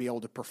things to be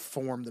able to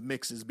perform the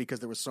mixes because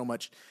there was so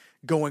much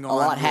going on, a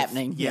lot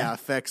happening. Yeah,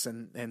 effects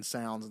and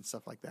sounds and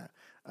stuff like that.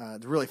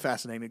 It's really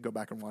fascinating to go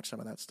back and watch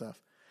some of that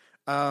stuff.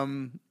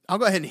 I'll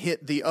go ahead and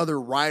hit the other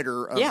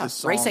writer of this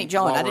song. Ray St.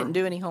 John. I didn't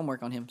do any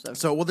homework on him.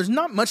 So, there's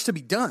not much to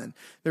be done.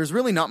 There's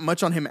really not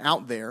much on him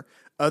out there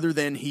other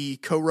than he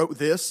co-wrote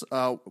this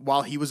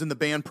while he was in the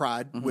band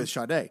Pride with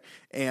Sade.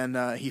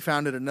 And he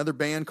founded another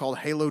band called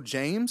Halo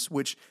James,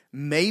 which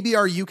maybe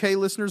our UK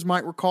listeners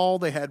might recall.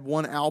 They had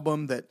one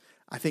album that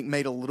I think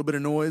made a little bit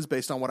of noise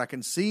based on what I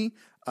can see.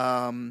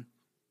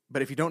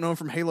 But if you don't know him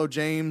from Halo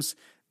James,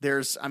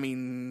 there's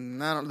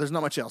not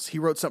much else. He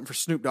wrote something for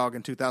Snoop Dogg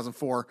in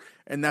 2004,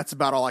 and that's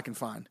about all I can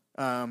find.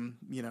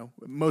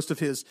 Most of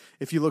his,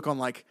 if you look on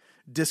like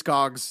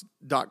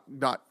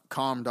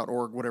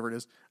discogs.com.org, whatever it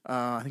is,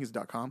 I think it's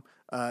 .com,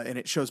 and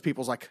it shows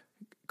people's like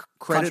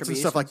credits and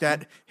stuff like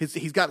that.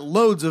 He's got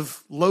loads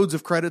of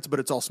credits, but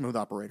it's all Smooth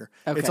Operator.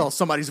 Okay. It's all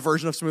somebody's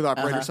version of Smooth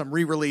Operator, some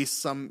re-release,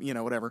 some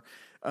whatever.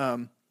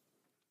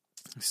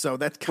 So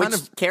that kind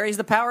of carries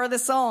the power of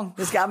this song.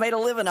 This guy made a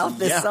living off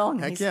this song.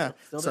 Heck He's yeah.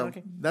 Still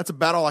okay. That's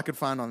about all I could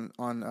find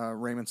on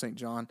Raymond St.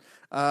 John.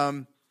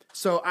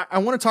 So I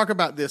want to talk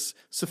about this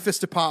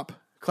Sophistopop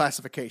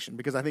classification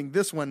because I think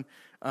this one,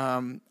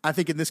 I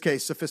think in this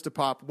case,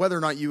 Sophistopop, whether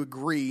or not you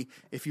agree,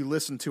 if you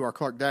listen to our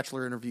Clark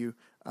Datchler interview,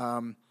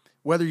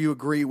 whether you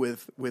agree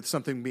with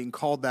something being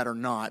called that or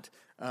not,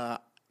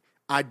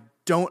 I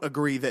don't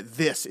agree that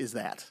this is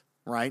that,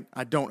 right?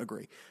 I don't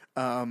agree.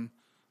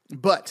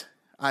 But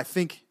I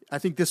think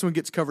this one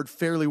gets covered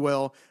fairly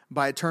well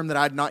by a term that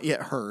I'd not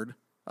yet heard,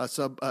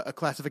 a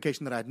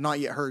classification that I had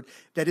not yet heard.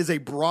 That is a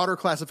broader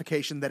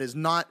classification that is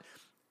not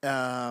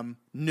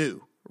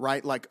new,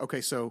 right? Like,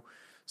 okay, so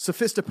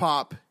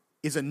Sophistopop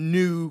is a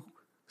new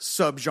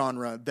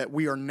subgenre that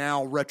we are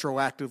now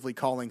retroactively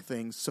calling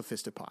things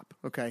Sophistopop.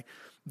 Okay,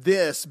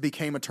 This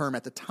became a term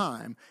at the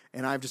time,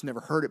 and I've just never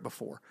heard it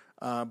before.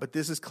 But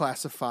this is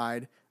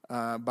classified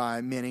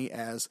by many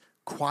as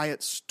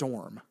quiet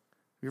storm. Have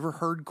you ever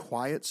heard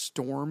quiet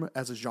storm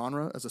as a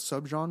genre, as a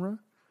subgenre?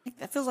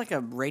 That feels like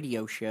a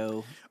radio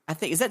show. I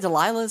think, is that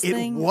Delilah's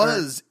thing?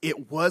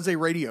 It was a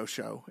radio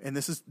show, and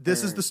this is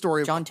the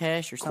story of John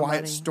Tesh or somebody?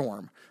 Quiet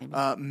Storm.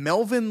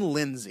 Melvin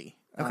Lindsay,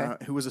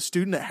 who was a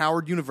student at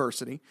Howard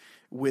University,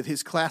 with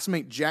his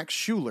classmate Jack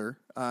Schuler,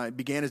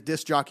 began as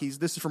disc jockeys.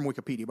 This is from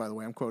Wikipedia, by the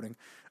way, I'm quoting.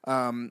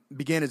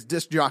 Began as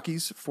disc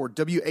jockeys for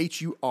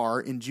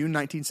WHUR in June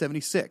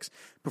 1976,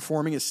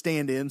 performing as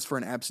stand-ins for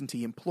an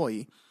absentee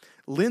employee.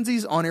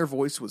 Lindsay's on-air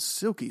voice was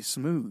silky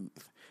smooth,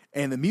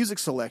 and the music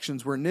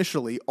selections were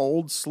initially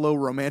old, slow,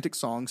 romantic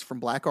songs from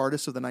black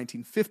artists of the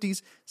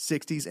 1950s,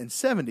 60s, and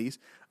 70s,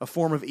 a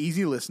form of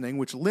easy listening,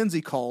 which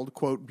Lindsay called,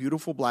 quote,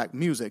 beautiful black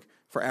music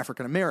for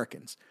African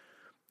Americans.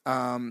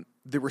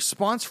 The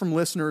response from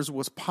listeners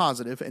was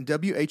positive, and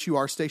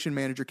WHUR station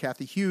manager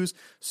Kathy Hughes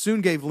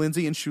soon gave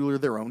Lindsay and Schuler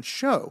their own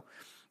show.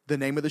 The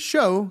name of the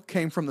show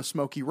came from the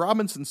Smokey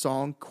Robinson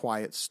song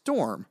Quiet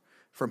Storm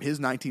from his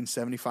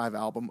 1975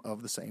 album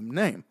of the same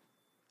name.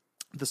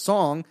 The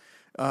song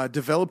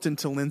developed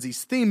into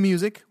Lindsay's theme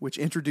music, which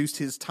introduced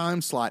his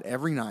time slot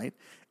every night,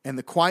 and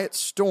The Quiet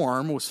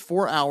Storm was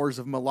 4 hours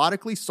of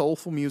melodically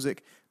soulful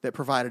music that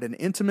provided an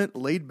intimate,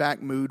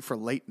 laid-back mood for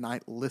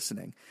late-night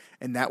listening,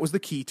 and that was the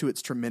key to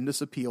its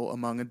tremendous appeal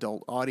among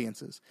adult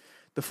audiences.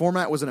 The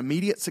format was an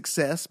immediate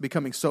success,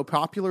 becoming so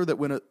popular that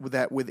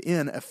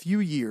within a few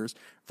years,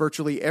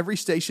 virtually every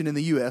station in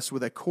the U.S.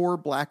 with a core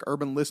black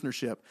urban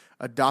listenership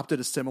adopted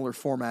a similar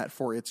format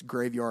for its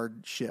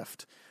graveyard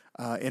shift.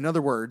 In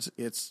other words,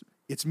 it's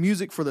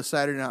music for the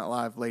Saturday Night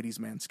Live ladies'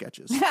 man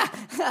sketches. Yeah.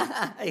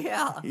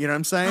 You know what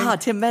I'm saying? Ah,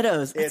 Tim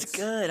Meadows. That's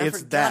good. I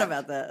forgot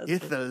about that.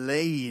 It's the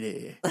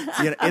lady.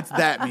 It's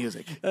that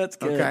music. That's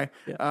good. Okay.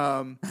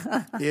 Yeah.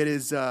 It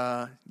is.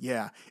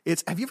 Yeah.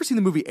 Have you ever seen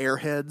the movie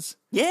Airheads?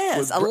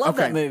 Yes, I love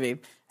that movie.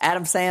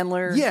 Adam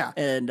Sandler. Yeah.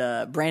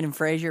 And Brendan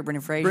Fraser.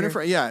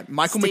 Yeah.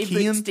 Michael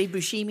McKean. Steve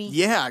Buscemi.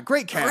 Yeah.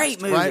 Great cast. Great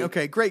movie. Right?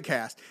 Okay. Great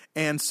cast.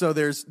 And so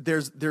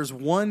there's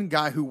one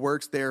guy who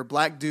works there,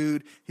 black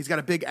dude. He's got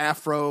a big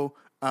afro.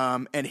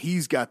 And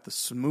he's got the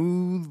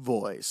smooth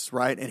voice,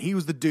 right? And he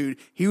was the dude.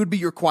 He would be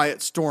your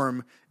Quiet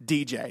Storm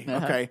DJ.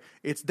 Okay,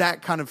 it's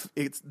that kind of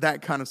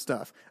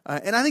stuff.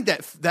 And I think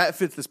that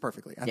fits this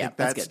perfectly. I think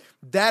that's good.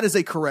 That is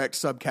a correct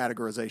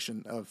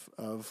subcategorization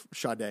of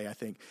Sade, I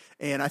think.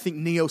 And I think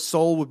neo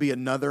soul would be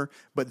another,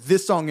 but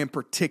this song in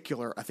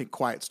particular, I think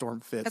Quiet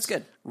Storm fits. That's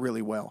good.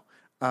 Really well.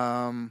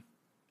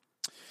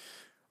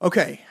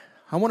 Okay,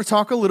 I want to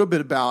talk a little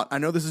bit about. I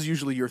know this is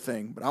usually your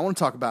thing, but I want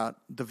to talk about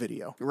the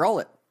video. Roll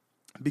it.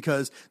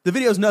 Because the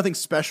video is nothing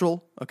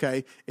special,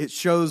 okay? It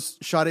shows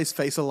Sade's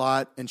face a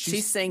lot, and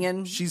she's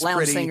singing. She's lounge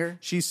pretty. Singer.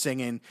 She's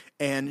singing,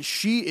 and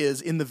she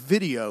is in the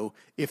video.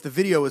 If the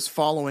video is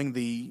following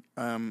the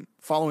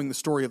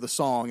story of the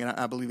song, and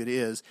I believe it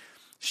is,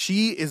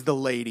 she is the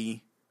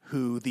lady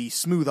who the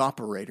smooth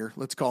operator.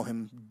 Let's call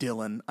him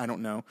Dylan. I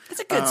don't know.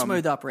 It's a good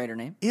smooth operator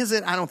name. Is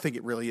it? I don't think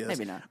it really is.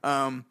 Maybe not.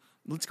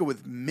 Let's go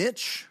with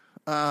Mitch.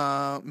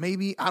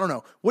 Maybe, I don't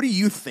know. What do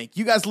you think?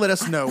 You guys let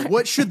us know.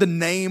 What should the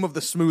name of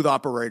the smooth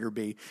operator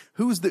be?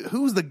 Who's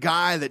the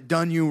guy that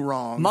done you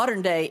wrong?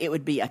 Modern day, it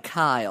would be a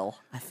Kyle,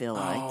 I feel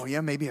like. Oh, yeah,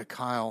 maybe a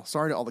Kyle.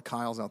 Sorry to all the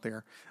Kyles out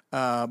there.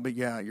 But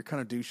yeah, you're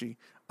kind of douchey.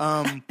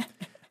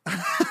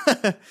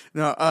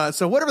 No,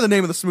 so whatever the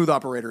name of the smooth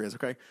operator is,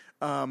 okay?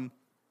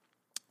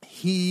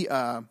 She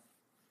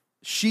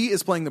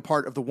is playing the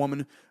part of the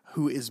woman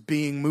who is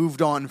being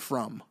moved on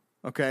from.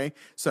 Okay,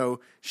 so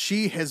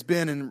she has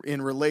been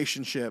in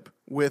relationship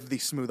with the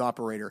smooth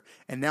operator,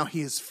 and now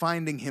he is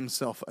finding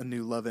himself a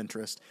new love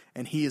interest,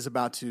 and he is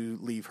about to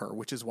leave her,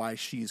 which is why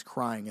she's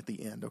crying at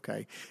the end.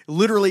 Okay,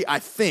 literally, I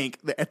think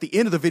that at the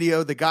end of the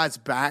video, the guy's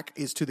back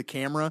is to the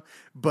camera,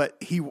 but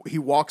he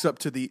walks up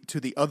to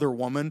the other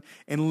woman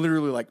and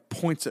literally like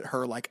points at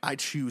her like, "I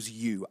choose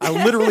you." I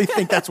literally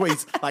think that's why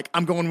he's like,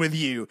 "I'm going with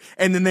you,"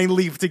 and then they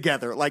leave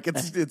together. Like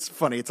it's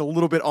funny. It's a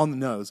little bit on the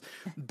nose,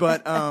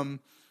 but.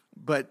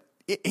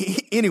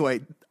 Anyway,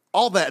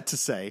 all that to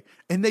say,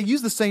 and they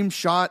use the same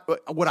shot,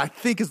 what I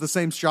think is the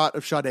same shot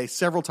of Sade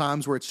several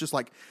times, where it's just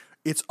like,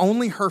 it's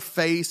only her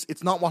face.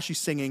 It's not while she's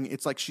singing.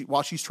 It's like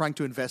while she's trying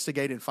to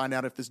investigate and find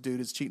out if this dude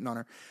is cheating on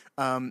her.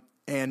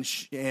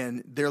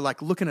 And they're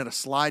like looking at a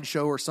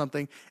slideshow or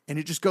something, and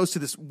it just goes to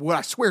this, what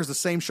I swear is the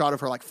same shot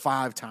of her like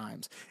 5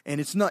 times. And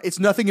it's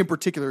nothing in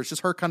particular. It's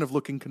just her kind of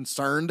looking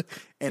concerned.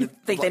 And you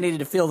think they needed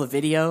to fill the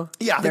video?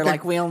 Yeah. They're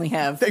like, we only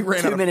have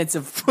 2 minutes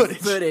of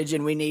footage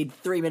and we need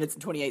 3 minutes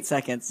and 28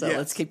 seconds. So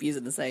let's keep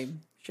using the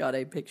same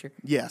Sade picture.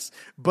 Yes.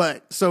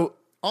 But so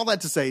all that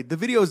to say, the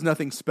video is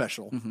nothing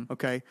special. Mm-hmm.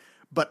 Okay.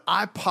 But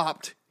I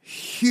popped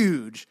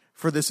huge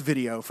for this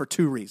video for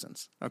 2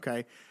 reasons.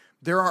 Okay.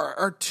 There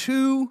are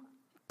 2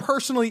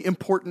 personally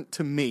important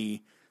to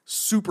me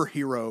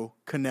superhero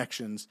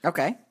connections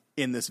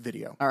in this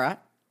video. All right.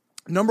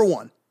 Number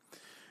 1,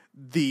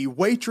 the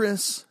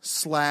waitress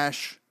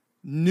 /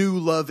 new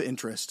love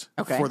interest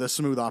Okay. for the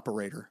smooth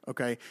operator.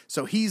 Okay.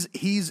 So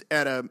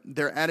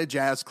they're at a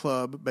jazz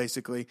club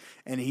basically,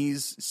 and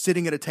he's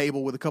sitting at a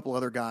table with a couple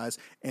other guys,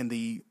 and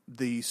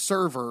the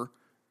server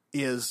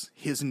is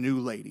his new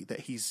lady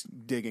that he's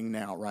digging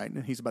now, right?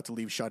 And he's about to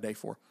leave Sade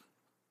for.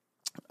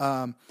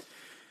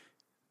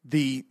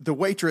 The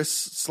waitress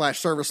 /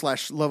 server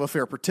 / love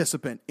affair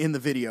participant in the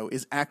video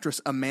is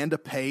actress Amanda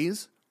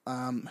Pays,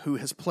 who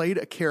has played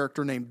a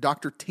character named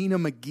Dr. Tina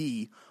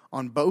McGee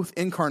on both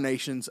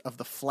incarnations of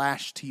the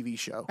Flash TV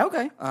show.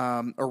 Okay.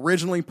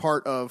 Originally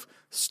part of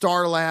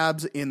Star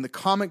Labs in the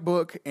comic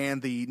book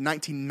and the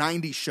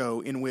 1990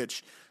 show in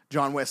which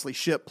John Wesley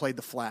Shipp played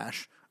the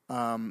Flash.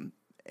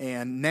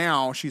 And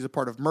now she's a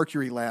part of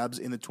Mercury Labs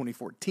in the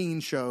 2014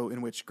 show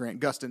in which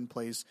Grant Gustin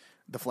plays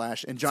the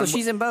Flash. And So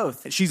she's in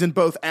both. She's in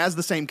both as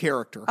the same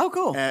character. Oh,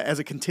 cool. As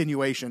a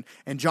continuation.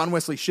 And John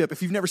Wesley Shipp,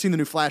 if you've never seen the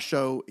new Flash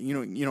show, you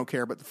don't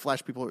care, but the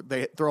Flash people,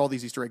 they throw all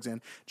these Easter eggs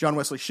in. John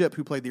Wesley Shipp,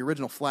 who played the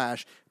original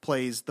Flash,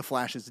 plays the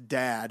Flash's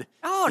dad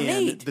in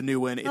neat. the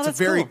new one. It's a that's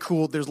very cool.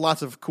 cool. There's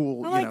lots of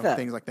cool like that.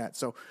 things like that.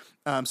 So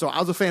I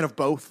was a fan of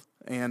both.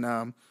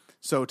 And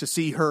so to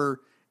see her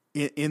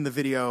in the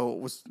video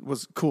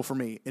was cool for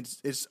me.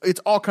 It's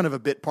all kind of a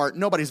bit part.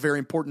 Nobody's very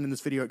important in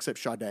this video except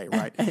Sade,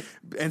 right?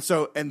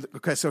 So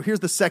here's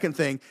the second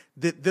thing.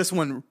 This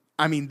one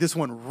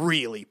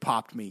really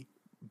popped me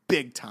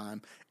big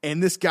time.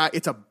 And this guy,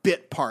 it's a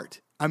bit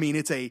part. I mean,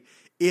 it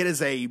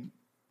is a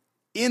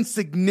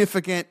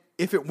insignificant.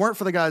 If it weren't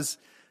for the guy's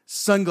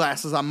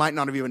sunglasses, I might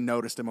not have even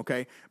noticed him.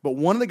 Okay, but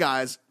one of the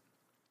guys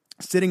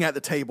sitting at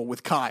the table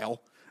with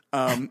Kyle,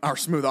 our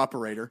smooth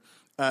operator.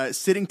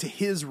 Sitting to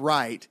his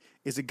right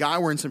is a guy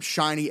wearing some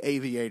shiny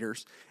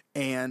aviators,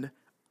 and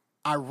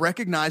I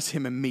recognized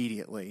him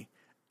immediately,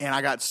 and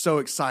I got so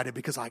excited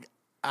because I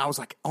was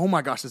like, oh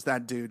my gosh, it's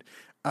that dude.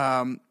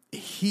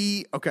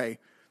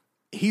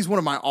 He's one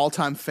of my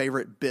all-time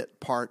favorite bit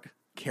part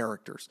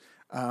characters.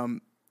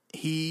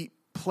 He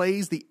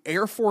plays the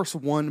Air Force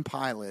One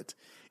pilot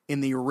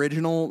in the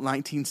original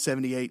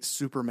 1978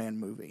 Superman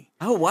movie.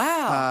 Oh,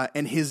 wow.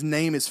 And his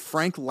name is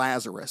Frank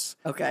Lazarus.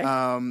 Okay.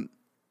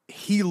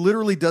 He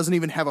literally doesn't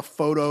even have a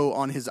photo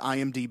on his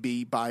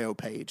IMDb bio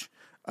page.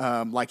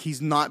 Like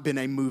he's not been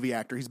a movie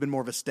actor. He's been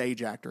more of a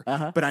stage actor.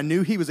 But I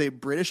knew he was a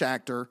British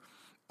actor,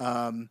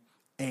 and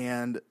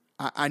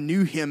I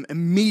knew him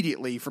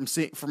immediately from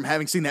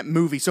having seen that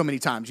movie so many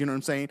times. You know what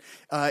I'm saying?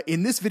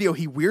 In this video,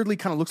 he weirdly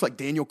kind of looks like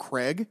Daniel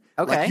Craig.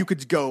 Okay. Like you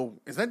could go,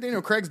 is that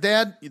Daniel Craig's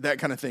dad? That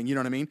kind of thing. You know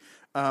what I mean?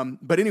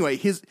 But anyway,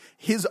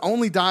 his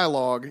only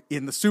dialogue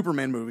in the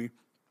Superman movie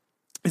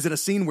is in a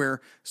scene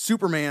where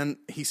Superman,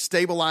 he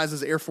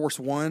stabilizes Air Force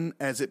One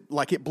as it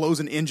blows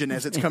an engine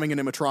as it's coming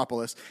into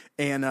Metropolis.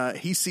 And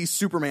he sees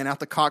Superman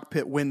out the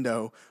cockpit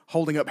window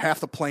holding up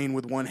half the plane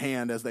with one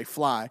hand as they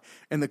fly.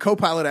 And the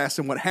co-pilot asks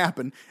him what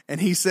happened.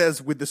 And he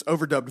says with this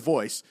overdubbed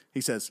voice,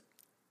 he says,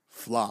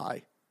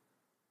 "Fly.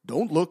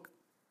 Don't look.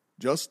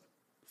 Just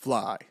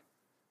fly.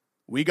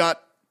 We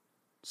got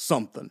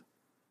something.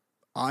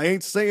 I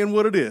ain't saying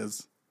what it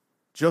is.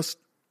 Just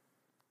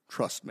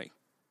trust me."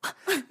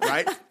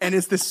 Right? And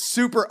it's this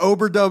super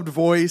overdubbed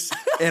voice,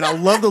 and I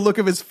love the look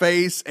of his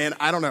face, and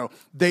I don't know.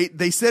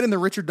 They said in the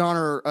Richard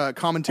Donner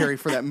commentary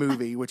for that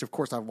movie, which of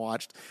course I've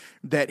watched,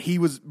 that he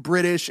was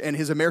British and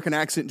his American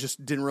accent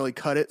just didn't really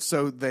cut it,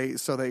 so they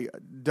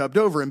dubbed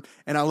over him,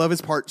 and I love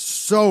his part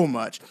so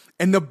much.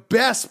 And the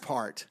best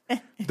part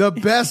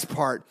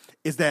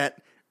is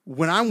that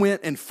when I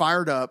went and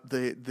fired up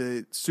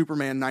the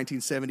Superman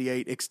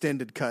 1978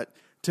 extended cut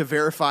to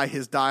verify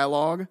his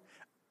dialogue,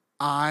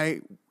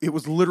 it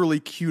was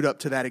literally queued up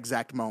to that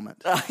exact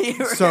moment.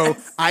 So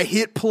I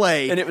hit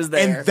play, and it was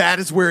there. And that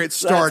is where it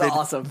started. That's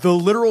awesome. The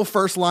literal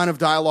first line of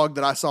dialogue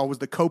that I saw was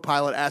the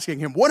co-pilot asking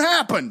him, "What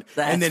happened?"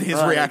 And then his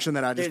funny. reaction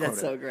that I just Dude, that's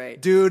quoted. so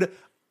great. Dude,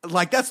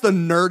 like that's the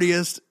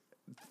nerdiest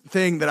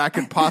thing that I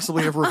could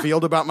possibly have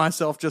revealed about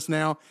myself just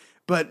now.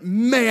 But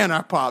man,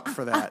 I popped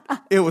for that.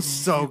 It was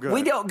so good.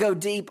 We don't go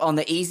deep on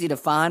the easy to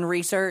find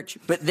research,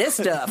 but this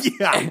stuff,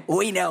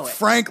 we know it.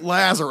 Frank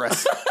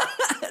Lazarus.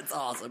 That's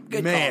awesome.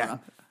 Good Man.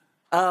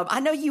 call. I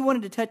know you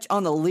wanted to touch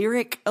on the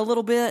lyric a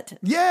little bit.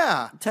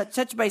 Yeah.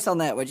 Touch base on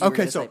that. What you were Okay,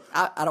 gonna so say.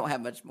 I don't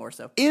have much more.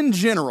 So in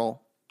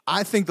general,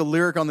 I think the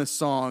lyric on this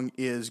song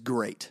is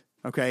great.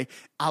 Okay,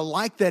 I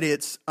like that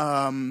it's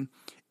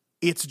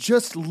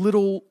just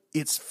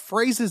it's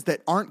phrases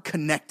that aren't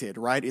connected,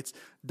 right? It's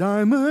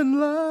diamond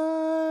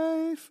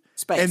life,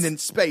 Space. and then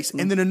space,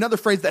 and then another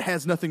phrase that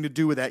has nothing to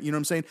do with that. You know what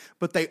I'm saying?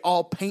 But they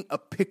all paint a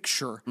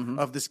picture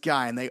of this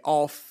guy, and they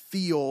all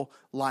feel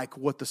like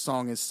what the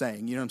song is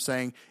saying. You know what I'm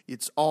saying?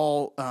 It's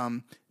all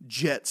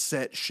jet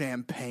set,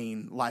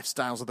 champagne,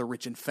 lifestyles of the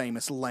rich and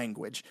famous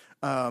language,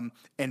 and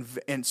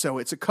so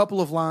it's a couple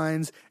of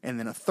lines, and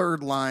then a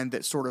third line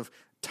that sort of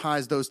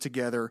ties those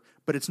together.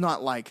 But it's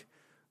not like.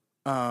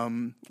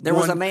 there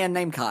was a man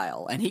named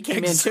Kyle, and he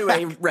came into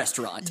a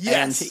restaurant.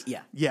 Yes. And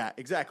Yeah,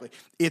 exactly.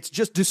 It's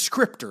just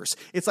descriptors.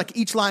 It's like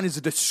each line is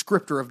a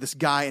descriptor of this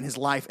guy and his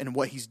life and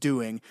what he's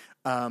doing.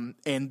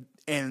 And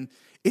and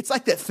it's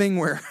like that thing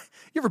where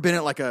you ever been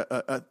at like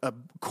a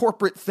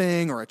corporate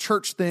thing or a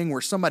church thing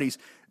where somebody's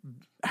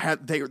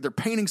they're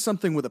painting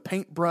something with a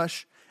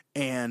paintbrush,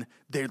 and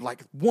they're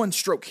like one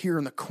stroke here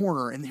in the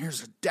corner, and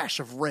here's a dash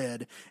of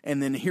red,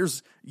 and then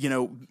here's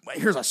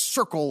a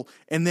circle,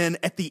 and then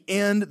at the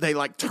end they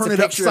like turn it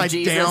upside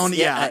down,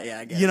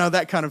 I get it.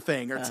 That kind of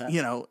thing, or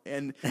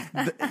and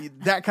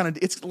that kind of,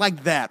 it's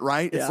like that,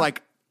 right? It's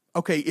like,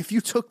 okay, if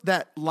you took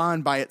that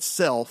line by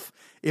itself,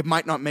 it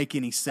might not make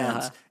any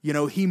sense.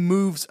 He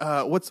moves.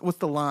 What's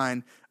the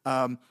line?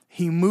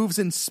 He moves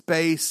in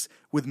space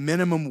with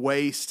minimum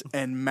waste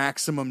and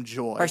maximum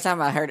joy. First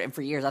time I heard it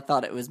for years, I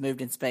thought it was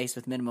moved in space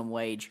with minimum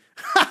wage.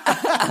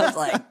 I was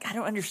like, I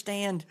don't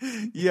understand.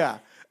 Yeah.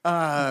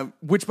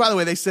 Which, by the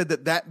way, they said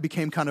that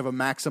became kind of a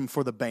maxim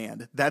for the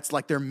band. That's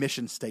like their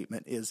mission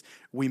statement is,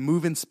 we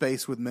move in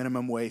space with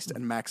minimum waste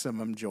and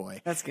maximum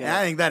joy. That's good. And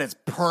I think that is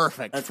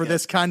perfect for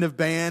this kind of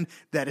band,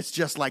 that it's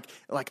just like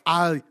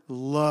I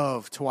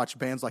love to watch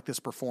bands like this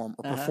perform,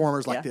 or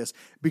performers like this,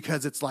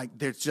 because it's like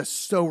they're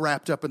just so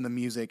wrapped up in the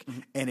music,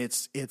 and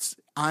it's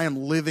I am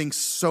living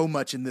so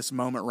much in this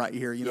moment right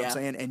here, you know what I'm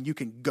saying? And you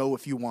can go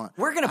if you want.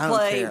 We're going to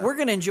play, we're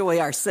going to enjoy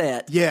our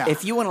set. Yeah.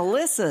 If you want to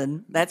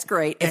listen, that's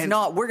great. If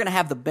not, we're going to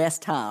have the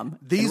best time,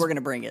 and we're going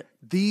to bring it.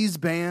 These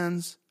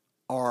bands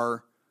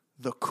are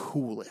the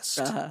coolest.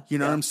 You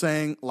know what I'm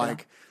saying?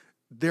 Like,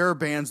 there are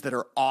bands that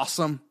are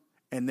awesome,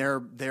 and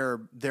there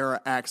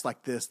are acts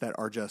like this that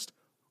are just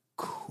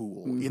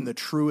cool in the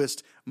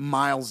truest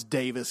Miles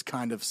Davis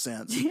kind of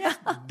sense. Yeah.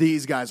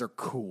 These guys are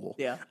cool.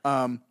 Yeah.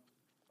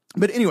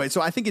 But anyway,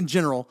 so I think in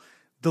general,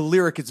 the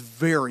lyric is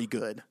very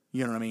good.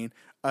 You know what I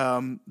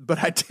mean? But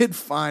I did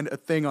find a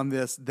thing on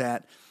this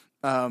that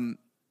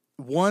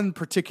one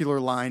particular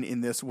line in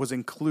this was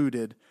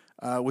included,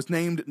 was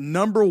named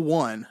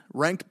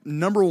ranked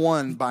number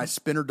one by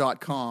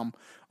Spinner.com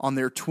on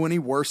their 20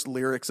 worst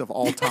lyrics of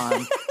all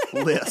time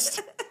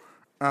list.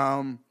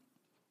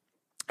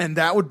 And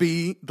that would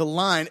be the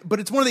line, but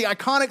it's one of the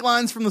iconic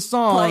lines from the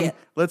song. Play it.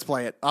 Let's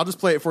play it. I'll just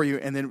play it for you,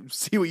 and then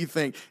see what you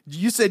think.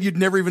 You said you'd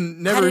never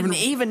even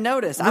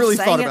notice. Really I've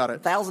sang thought about it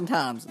 1,000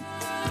 times.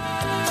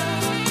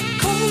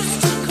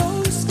 Coast to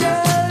coast,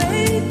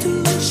 LA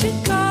to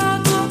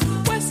Chicago,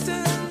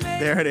 Western Maine.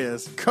 There it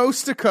is.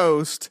 Coast to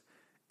coast,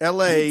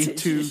 L.A.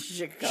 to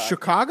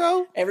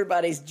Chicago?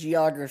 Everybody's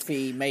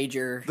geography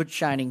major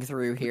shining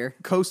through here.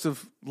 Coast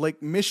of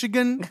Lake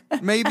Michigan,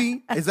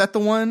 maybe? Is that the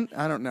one?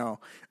 I don't know.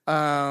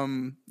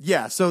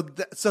 Yeah, so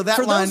that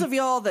For line... those of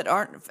y'all that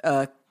aren't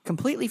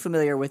completely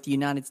familiar with the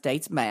United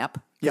States map,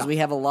 because we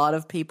have a lot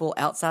of people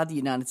outside the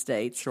United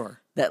States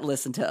that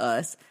listen to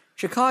us,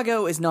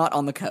 Chicago is not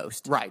on the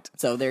coast. Right.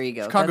 So there you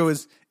go. Chicago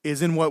is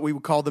in what we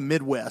would call the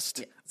Midwest.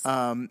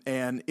 Yes.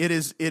 And it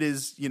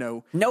is,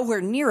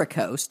 nowhere near a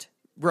coast.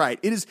 Right.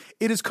 It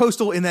is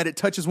coastal in that it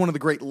touches one of the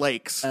Great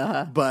Lakes,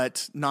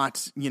 but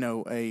not,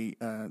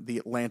 the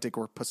Atlantic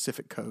or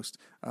Pacific coast.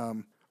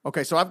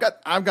 Okay, so I've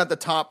got the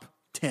top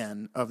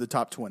 10 of the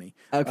top 20.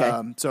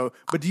 Okay.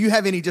 But do you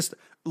have any just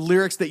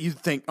lyrics that you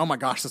think, oh my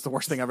gosh, that's the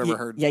worst thing I've ever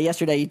heard? Yeah,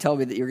 yesterday you told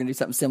me that you were going to do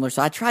something similar,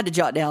 so I tried to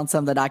jot down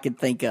some that I could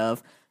think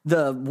of.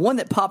 The one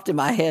that popped in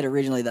my head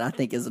originally that I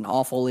think is an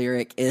awful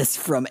lyric is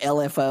from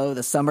LFO,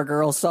 the Summer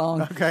Girls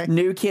song. Okay.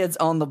 New Kids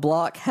on the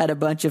Block had a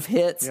bunch of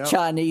hits. Yep.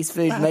 Chinese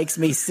food makes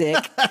me sick.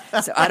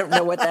 So I don't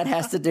know what that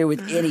has to do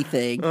with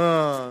anything.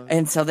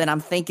 And so then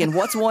I'm thinking,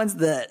 what's ones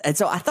that... And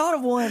so I thought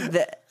of one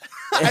that...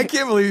 I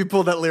can't believe you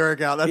pulled that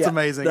lyric out. That's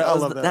amazing. I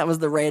love that. That was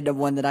the random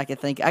one that I could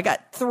think. I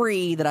got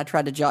 3 that I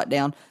tried to jot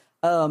down.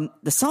 The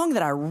song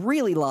that I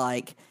really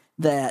like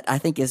that I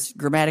think is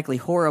grammatically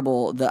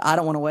horrible, the I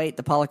Don't Want to Wait,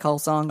 the Paula Cole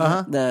song,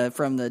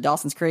 from the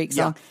Dawson's Creek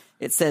song.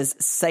 Yeah. It says,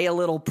 say a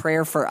little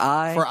prayer for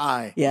I. For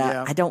I.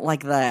 Yeah, I don't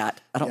like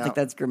that. I don't think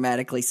that's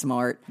grammatically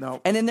smart.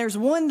 No. And then there's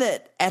one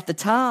that at the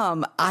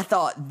time I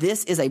thought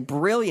this is a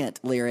brilliant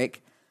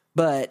lyric,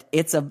 but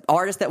it's an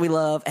artist that we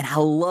love, and I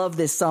love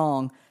this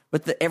song.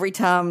 But every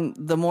time,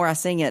 the more I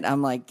sing it,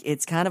 I'm like,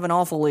 it's kind of an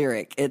awful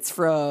lyric. It's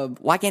from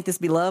Why Can't This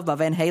Be Love by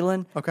Van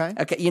Halen. Okay.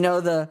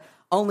 The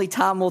only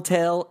time will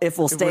tell if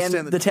we'll stand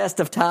the test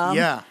of time.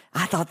 Yeah.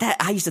 I thought that,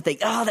 I used to think,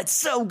 oh, that's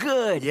so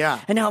good.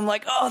 Yeah. And now I'm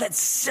like, oh, that's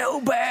so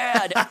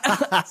bad.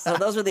 So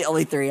those are the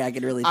only 3 I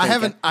could really think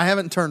of. I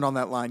haven't turned on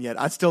that line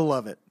yet. I still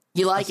love it.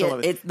 You like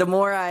it? The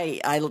more I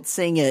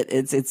sing it,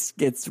 it's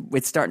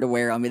starting to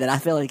wear on me that I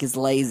feel like it's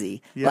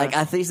lazy. Yeah. Like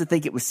I used to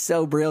think it was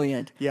so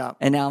brilliant. Yeah.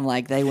 And now I'm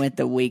like, they went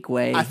the weak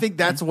way. I think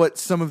that's what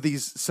some of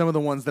the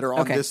ones that are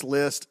on this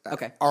list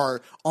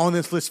are on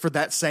this list for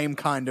that same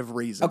kind of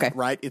reason. Okay.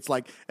 Right? It's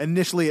like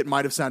initially it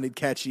might have sounded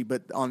catchy,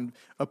 but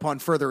upon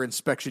further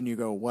inspection you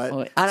go, what?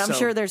 Well, I'm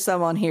sure there's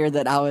some on here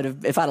that I would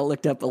have, if I'd have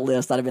looked up a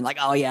list, I'd have been like,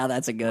 oh yeah,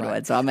 that's a good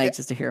one. So I'm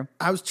anxious to hear.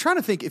 I was trying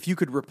to think if you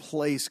could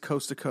replace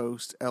Coast to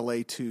Coast, LA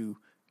to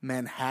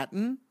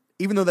Manhattan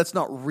even though that's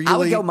not really. I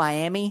would go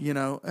Miami. You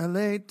know,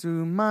 LA to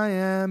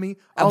Miami.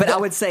 But I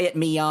would say it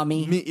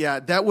Miami. Yeah,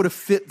 that would have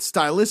fit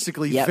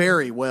stylistically Yep.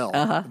 very well.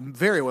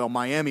 Very well.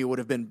 Miami would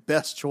have been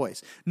best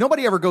choice.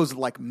 Nobody ever goes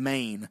like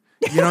Maine.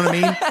 You know what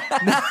I mean?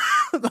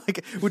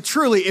 Like, well,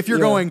 truly, if you're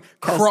going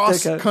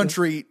cross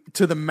country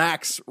to the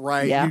max,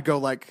 right? Yeah. You go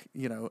like,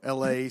 you know,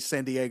 LA,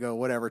 San Diego,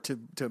 whatever,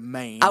 to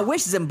Maine. I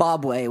wish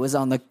Zimbabwe was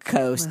on the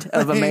coast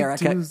of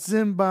America to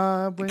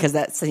Zimbabwe. because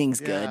that sings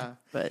good. Yeah.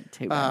 But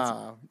too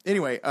bad.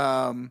 Anyway,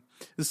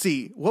 let's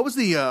see. What was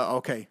the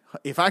okay?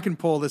 If I can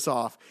pull this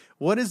off,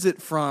 what is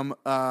it from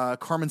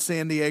Carmen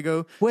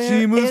Sandiego?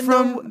 She moved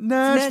from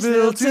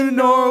Nashville to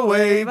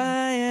Norway,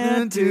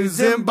 to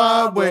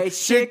Zimbabwe,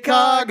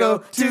 Chicago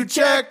to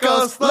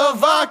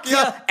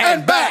Czechoslovakia,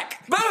 and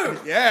back. Boom!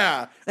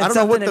 Yeah, I don't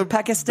know what the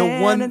Pakistan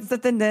the one. and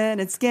something then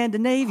in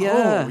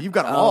Scandinavia. Oh, you've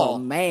got them all. Oh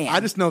man,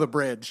 I just know the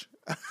bridge.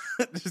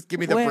 Just give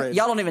me the bridge.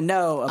 Y'all don't even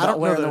know about don't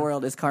where know in the the-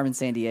 world is Carmen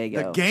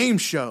Sandiego. The game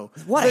show.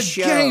 What the a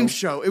show! game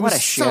show. It What was a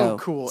show. so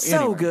cool. So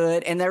Anyway.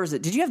 good. And there was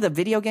did you have the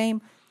video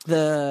game?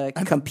 The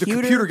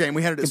computer game.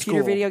 We had it at computer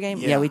school. video game.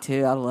 Yeah. Yeah, we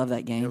too. I love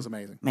that game. It was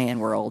amazing. Man,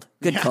 we're old.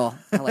 Good call.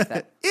 I like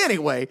that.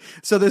 Anyway,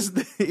 so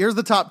here's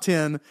the top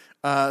 10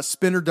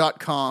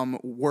 spinner.com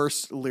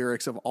worst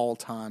lyrics of all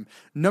time.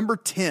 Number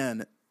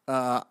 10,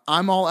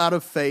 I'm all out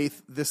of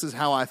faith. This is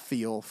how I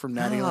feel from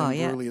Natty Lynn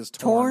yeah. Bruley is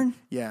Torn?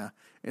 Yeah.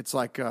 It's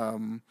like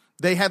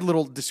they had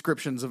little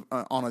descriptions of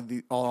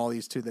on all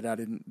these too that I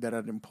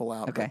didn't pull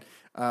out. Okay.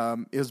 But,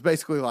 it was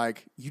basically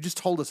like, you just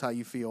told us how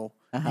you feel.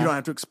 Uh-huh. You don't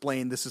have to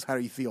explain this is how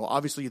you feel.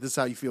 Obviously, this is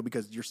how you feel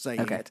because you're saying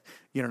it.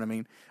 You know what I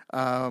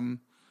mean?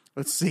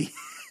 Let's see.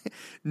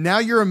 Now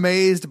you're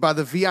amazed by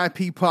the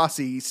VIP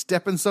posse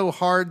stepping so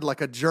hard like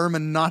a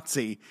German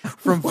Nazi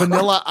from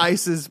Vanilla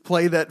Ice's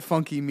Play That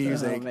Funky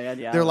Music. Oh man,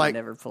 yeah. They're I like,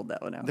 never pulled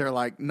that one out. they're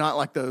like not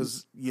like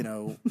those,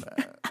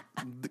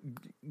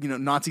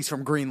 Nazis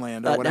from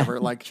Greenland or whatever.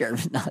 Like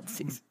German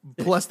Nazis.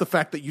 plus the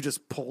fact that you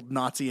just pulled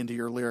Nazi into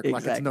your lyric like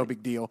it's Exactly. no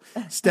big deal.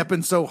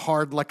 Stepping so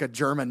hard like a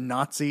German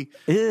Nazi.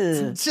 Ew,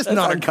 It's just that's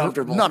not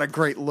uncomfortable. not a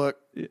great look.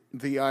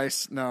 The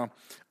Ice, no.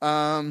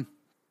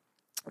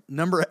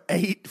 Number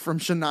 8 from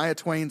Shania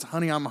Twain's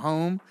 "Honey, I'm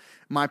Home."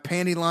 My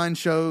panty line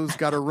shows,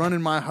 got a run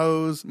in my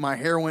hose. My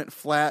hair went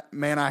flat.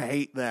 Man, I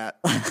hate that.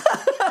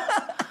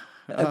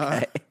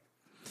 Okay.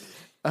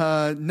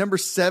 Number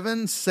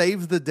 7,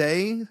 Save the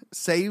Day.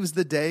 Saves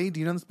the Day. Do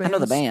you know this band? I know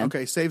the band.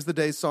 Okay, Saves the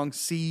Day song,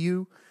 See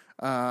You.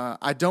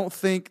 I don't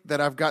think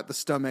that I've got the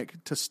stomach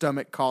to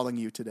stomach calling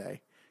you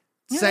today.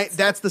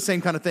 That's the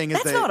same kind of thing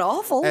as That's not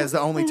awful. as the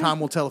only time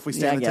will tell if we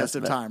stand I the guess, test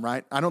of but- time,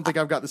 right? I don't think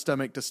I've got the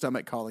stomach to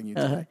stomach calling you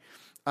today.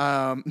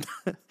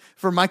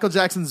 For Michael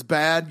Jackson's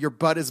Bad, Your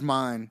Butt Is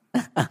Mine.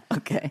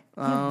 Okay.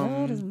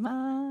 That is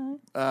mine.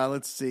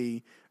 Let's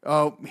see.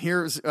 Oh,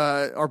 here's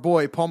our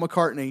boy Paul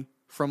McCartney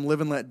from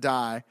Live and Let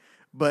Die.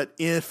 But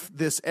if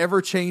this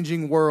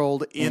ever-changing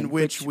world in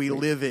which we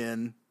live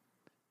in,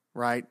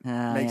 right?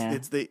 Yeah.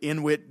 It's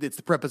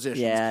the prepositions.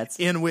 Yeah, it's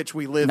in which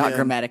we live not in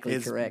grammatically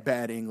is correct.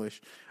 bad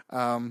English.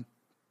 Oh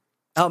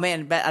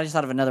man, I just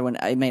thought of another one.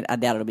 I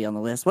doubt it'll be on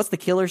the list. What's the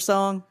Killer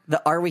song? The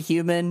Are We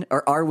Human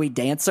or Are We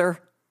Dancer?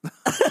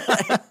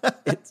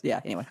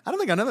 Anyway. I don't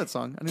think I know that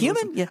song. I need to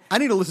Human? listen- Yeah. I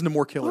need to listen to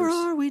more Killers. Or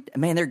are we?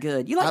 Man, they're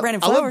good. You like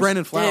Brandon I Flowers? love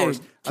Brandon Flowers.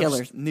 Dude, I Killers.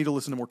 just need to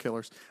listen to more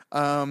Killers.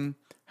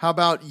 How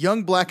about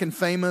Young, Black, and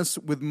Famous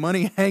with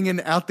money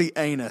hanging out the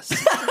anus?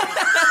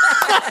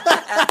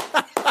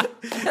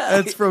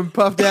 That's from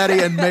Puff Daddy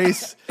and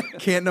Mace.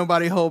 Can't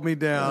nobody hold me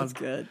down. That's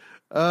good.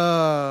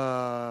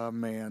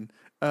 Man.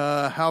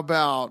 How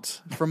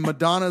about from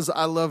Madonna's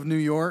I Love New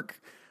York?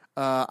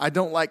 I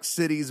don't like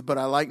cities, but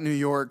I like New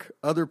York.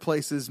 Other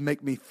places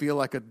make me feel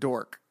like a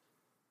dork.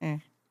 Yeah,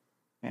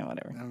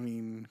 whatever. I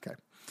mean, okay.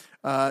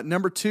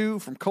 Number 2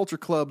 from Culture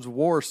Club's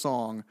War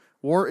song.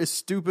 War is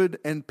stupid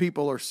and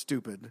people are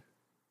stupid.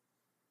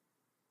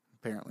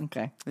 Apparently.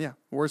 Okay. Yeah.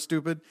 War is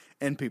stupid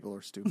and people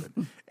are stupid.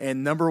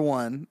 And number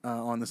 1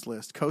 on this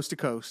list, Coast to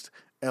Coast,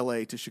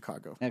 LA to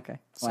Chicago. Okay.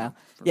 Wow.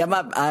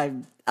 Yeah,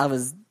 I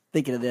was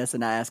thinking of this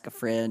and I asked a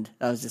friend.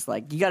 I was just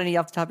like, you got any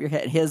off the top of your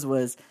head? And his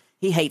was,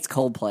 he hates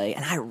Coldplay,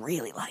 and I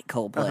really like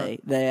Coldplay.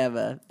 They have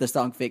the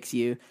song Fix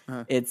You.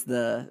 It's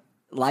the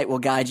Light Will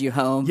Guide You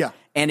Home. Yeah.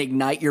 And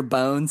Ignite Your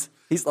Bones.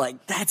 He's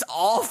like, that's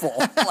awful.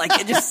 Like,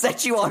 it just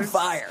sets you on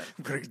fire.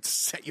 I'm going to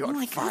set you I'm on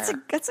like, fire.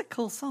 that's a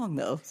cool song,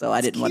 though. So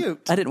I didn't want to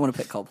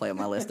put Coldplay on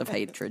my list of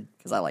hatred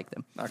because I like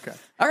them. Okay.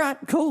 All right,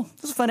 cool.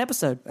 This was a fun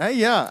episode. Hey,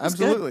 yeah,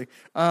 absolutely.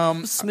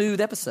 Smooth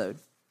episode.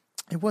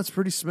 It was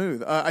pretty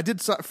smooth. I did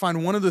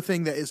find one other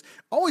thing that is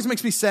always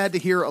makes me sad to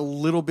hear a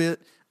little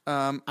bit.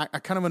 I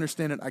kind of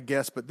understand it, I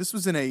guess, but this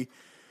was in a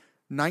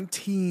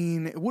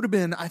it would have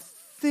been, I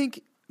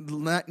think,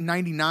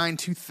 99,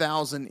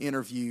 2000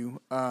 interview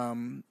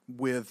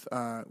with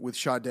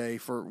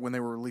Sade for when they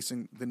were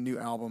releasing the new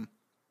album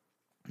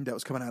that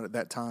was coming out at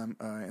that time,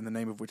 and the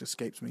name of which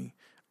escapes me.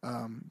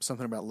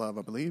 Something about love,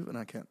 I believe, and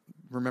I can't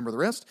remember the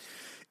rest.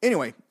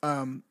 Anyway,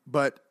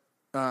 but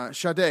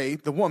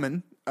Sade, the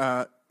woman,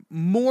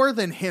 more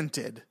than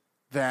hinted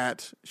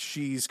that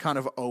she's kind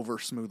of over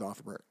Smooth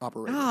Operator.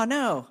 Oh,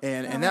 no.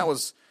 And that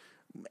was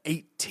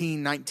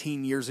 18,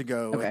 19 years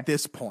ago Okay. at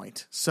this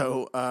point.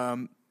 So,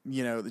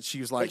 that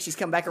she was like, Think she's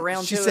come back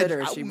around she to said, it,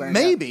 or is she burned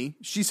maybe.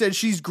 She said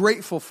she's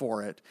grateful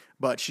for it,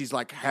 but she's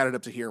like had it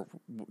up to here.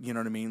 You know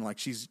what I mean? Like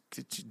she's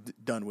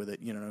done with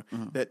it. You know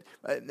that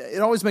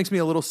it always makes me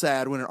a little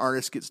sad when an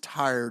artist gets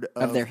tired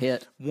of their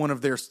hit, one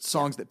of their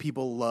songs that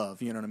people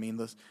love. You know what I mean?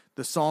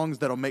 The songs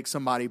that'll make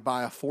somebody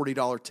buy a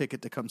 $40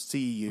 ticket to come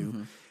see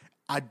you.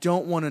 I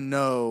don't want to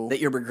know that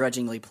you're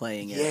begrudgingly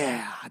playing it.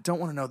 Yeah, I don't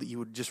want to know that you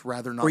would just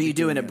rather not. Were be you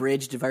doing it. a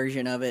bridged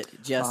version of it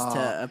just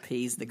to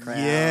appease the crowd?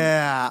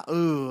 Yeah.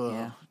 Ooh.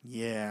 Yeah.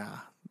 Yeah.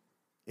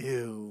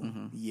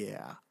 Ew.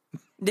 Yeah.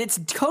 It's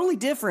totally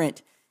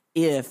different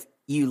if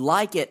you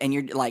like it and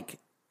you're like,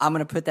 I'm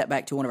going to put that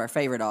back to one of our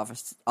favorite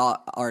artists,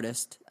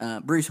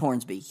 Bruce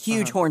Hornsby.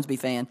 Huge Hornsby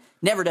fan.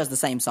 Never does the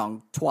same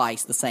song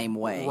twice the same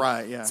way.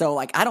 Right, yeah. So,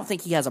 like, I don't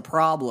think he has a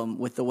problem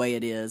with the way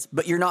it is,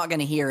 but you're not going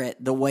to hear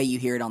it the way you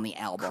hear it on the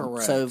album.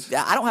 Correct. So,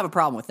 I don't have a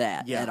problem with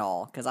that Yeah. at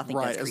all, because I think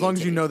Right. that's As long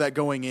as you creativity. know that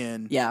going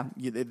in, Yeah.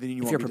 then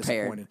you won't you're be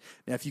prepared. disappointed.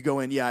 Now, if you go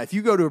in, if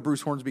you go to a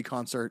Bruce Hornsby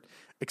concert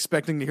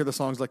expecting to hear the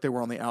songs like they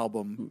were on the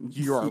album,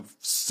 you are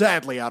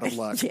sadly out of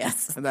luck.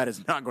 Yes. And that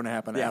is not going to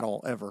happen at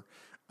all, ever.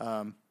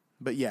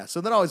 But yeah, so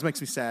that always makes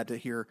me sad to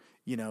hear,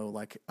 I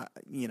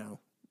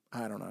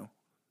don't know.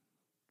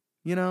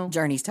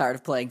 Journey's tired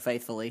of playing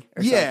faithfully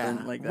or Yeah,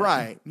 something like that.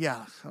 right.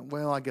 Yeah.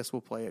 Well, I guess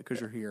we'll play it because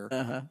you're here.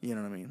 You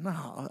know what I mean?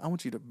 No, I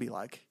want you to be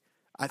like,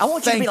 I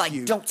want you to be like,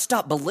 you. don't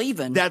stop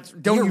believing. Don't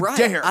You're you right.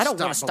 dare I don't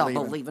want to stop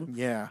believing.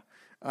 Yeah.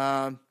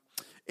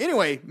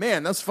 Anyway,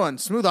 man, that's fun.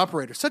 Smooth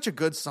Operator, such a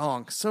good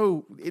song.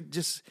 So it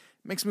just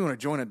makes me want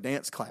to join a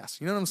dance class.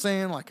 You know what I'm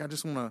saying? Like I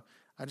just want to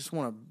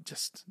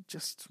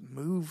just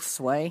move,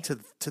 Sway to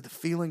the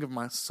feeling of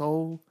my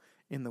soul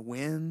in the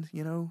wind.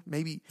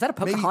 Maybe Is that a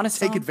Pocahontas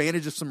maybe take song?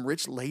 advantage of some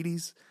rich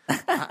ladies.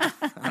 I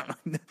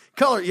don't know.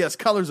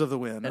 Colors of the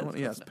wind. I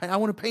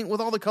want to paint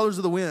with all the colors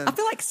of the wind. I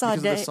feel like because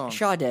of this song.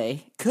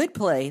 Sade could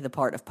play the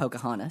part of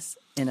Pocahontas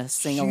in a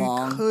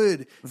sing-along She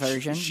could.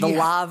 version. She The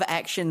ha- live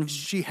action.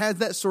 She has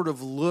that sort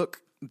of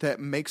look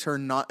that makes her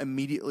not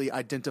immediately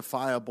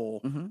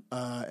identifiable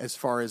as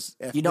far as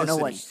ethnicity, You don't know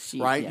what she-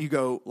 right? yeah. You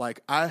go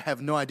like, I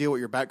have no idea what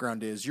your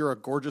background is. You're a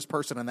gorgeous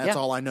person, and that's Yeah.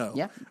 all I know.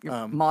 Yeah.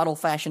 You're model,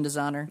 fashion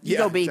designer. You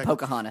go be exactly.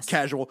 Pocahontas.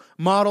 Casual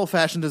model,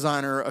 fashion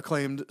designer,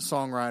 acclaimed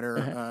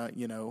songwriter,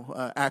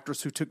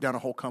 actress who took down a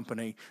whole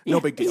company. No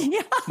big deal.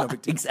 Yeah. No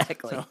big deal.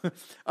 Exactly.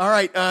 All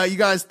right, you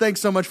guys,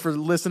 thanks so much for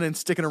listening,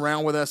 sticking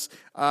around with us. Be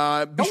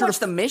Go sure watch to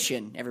The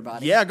Mission,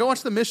 everybody. Yeah, go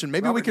watch The Mission.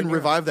 Maybe we Robert can De Niro.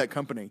 revive that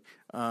company,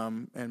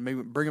 and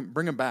maybe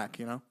bring them back.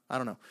 I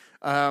don't know.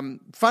 Find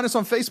us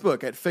on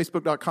Facebook at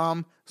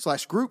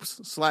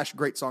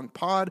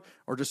facebook.com/groups/greatsongpod,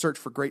 or just search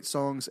for Great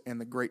Songs and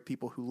the great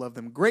people who love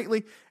them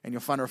greatly, and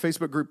you'll find our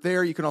Facebook group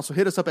there. You can also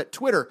hit us up at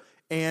Twitter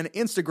and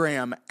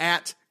Instagram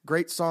at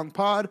Great Song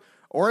Pod,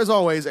 or as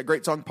always at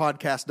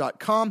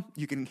greatsongpodcast.com.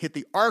 You can hit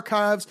the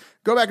archives,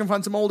 go back and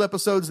find some old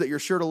episodes that you're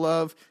sure to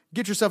love,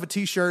 get yourself a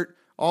t-shirt,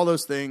 all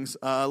those things.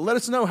 Let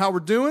us know how we're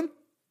doing,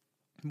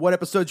 what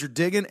episodes you're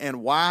digging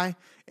and why,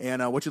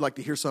 and what you'd like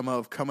to hear some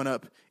of coming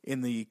up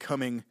in the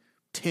coming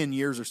 10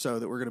 years or so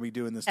that we're going to be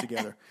doing this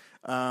together.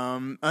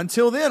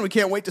 Until then, we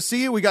can't wait to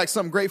see you. We got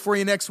something great for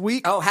you next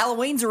week. Oh,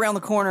 Halloween's around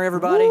the corner,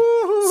 everybody.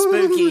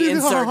 Woo-hoo. Spooky,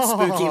 insert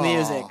spooky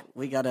music.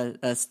 We got a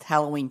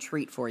Halloween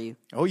treat for you.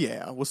 Oh,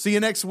 yeah. We'll see you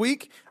next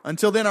week.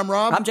 Until then, I'm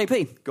Rob. I'm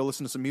JP. Go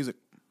listen to some music.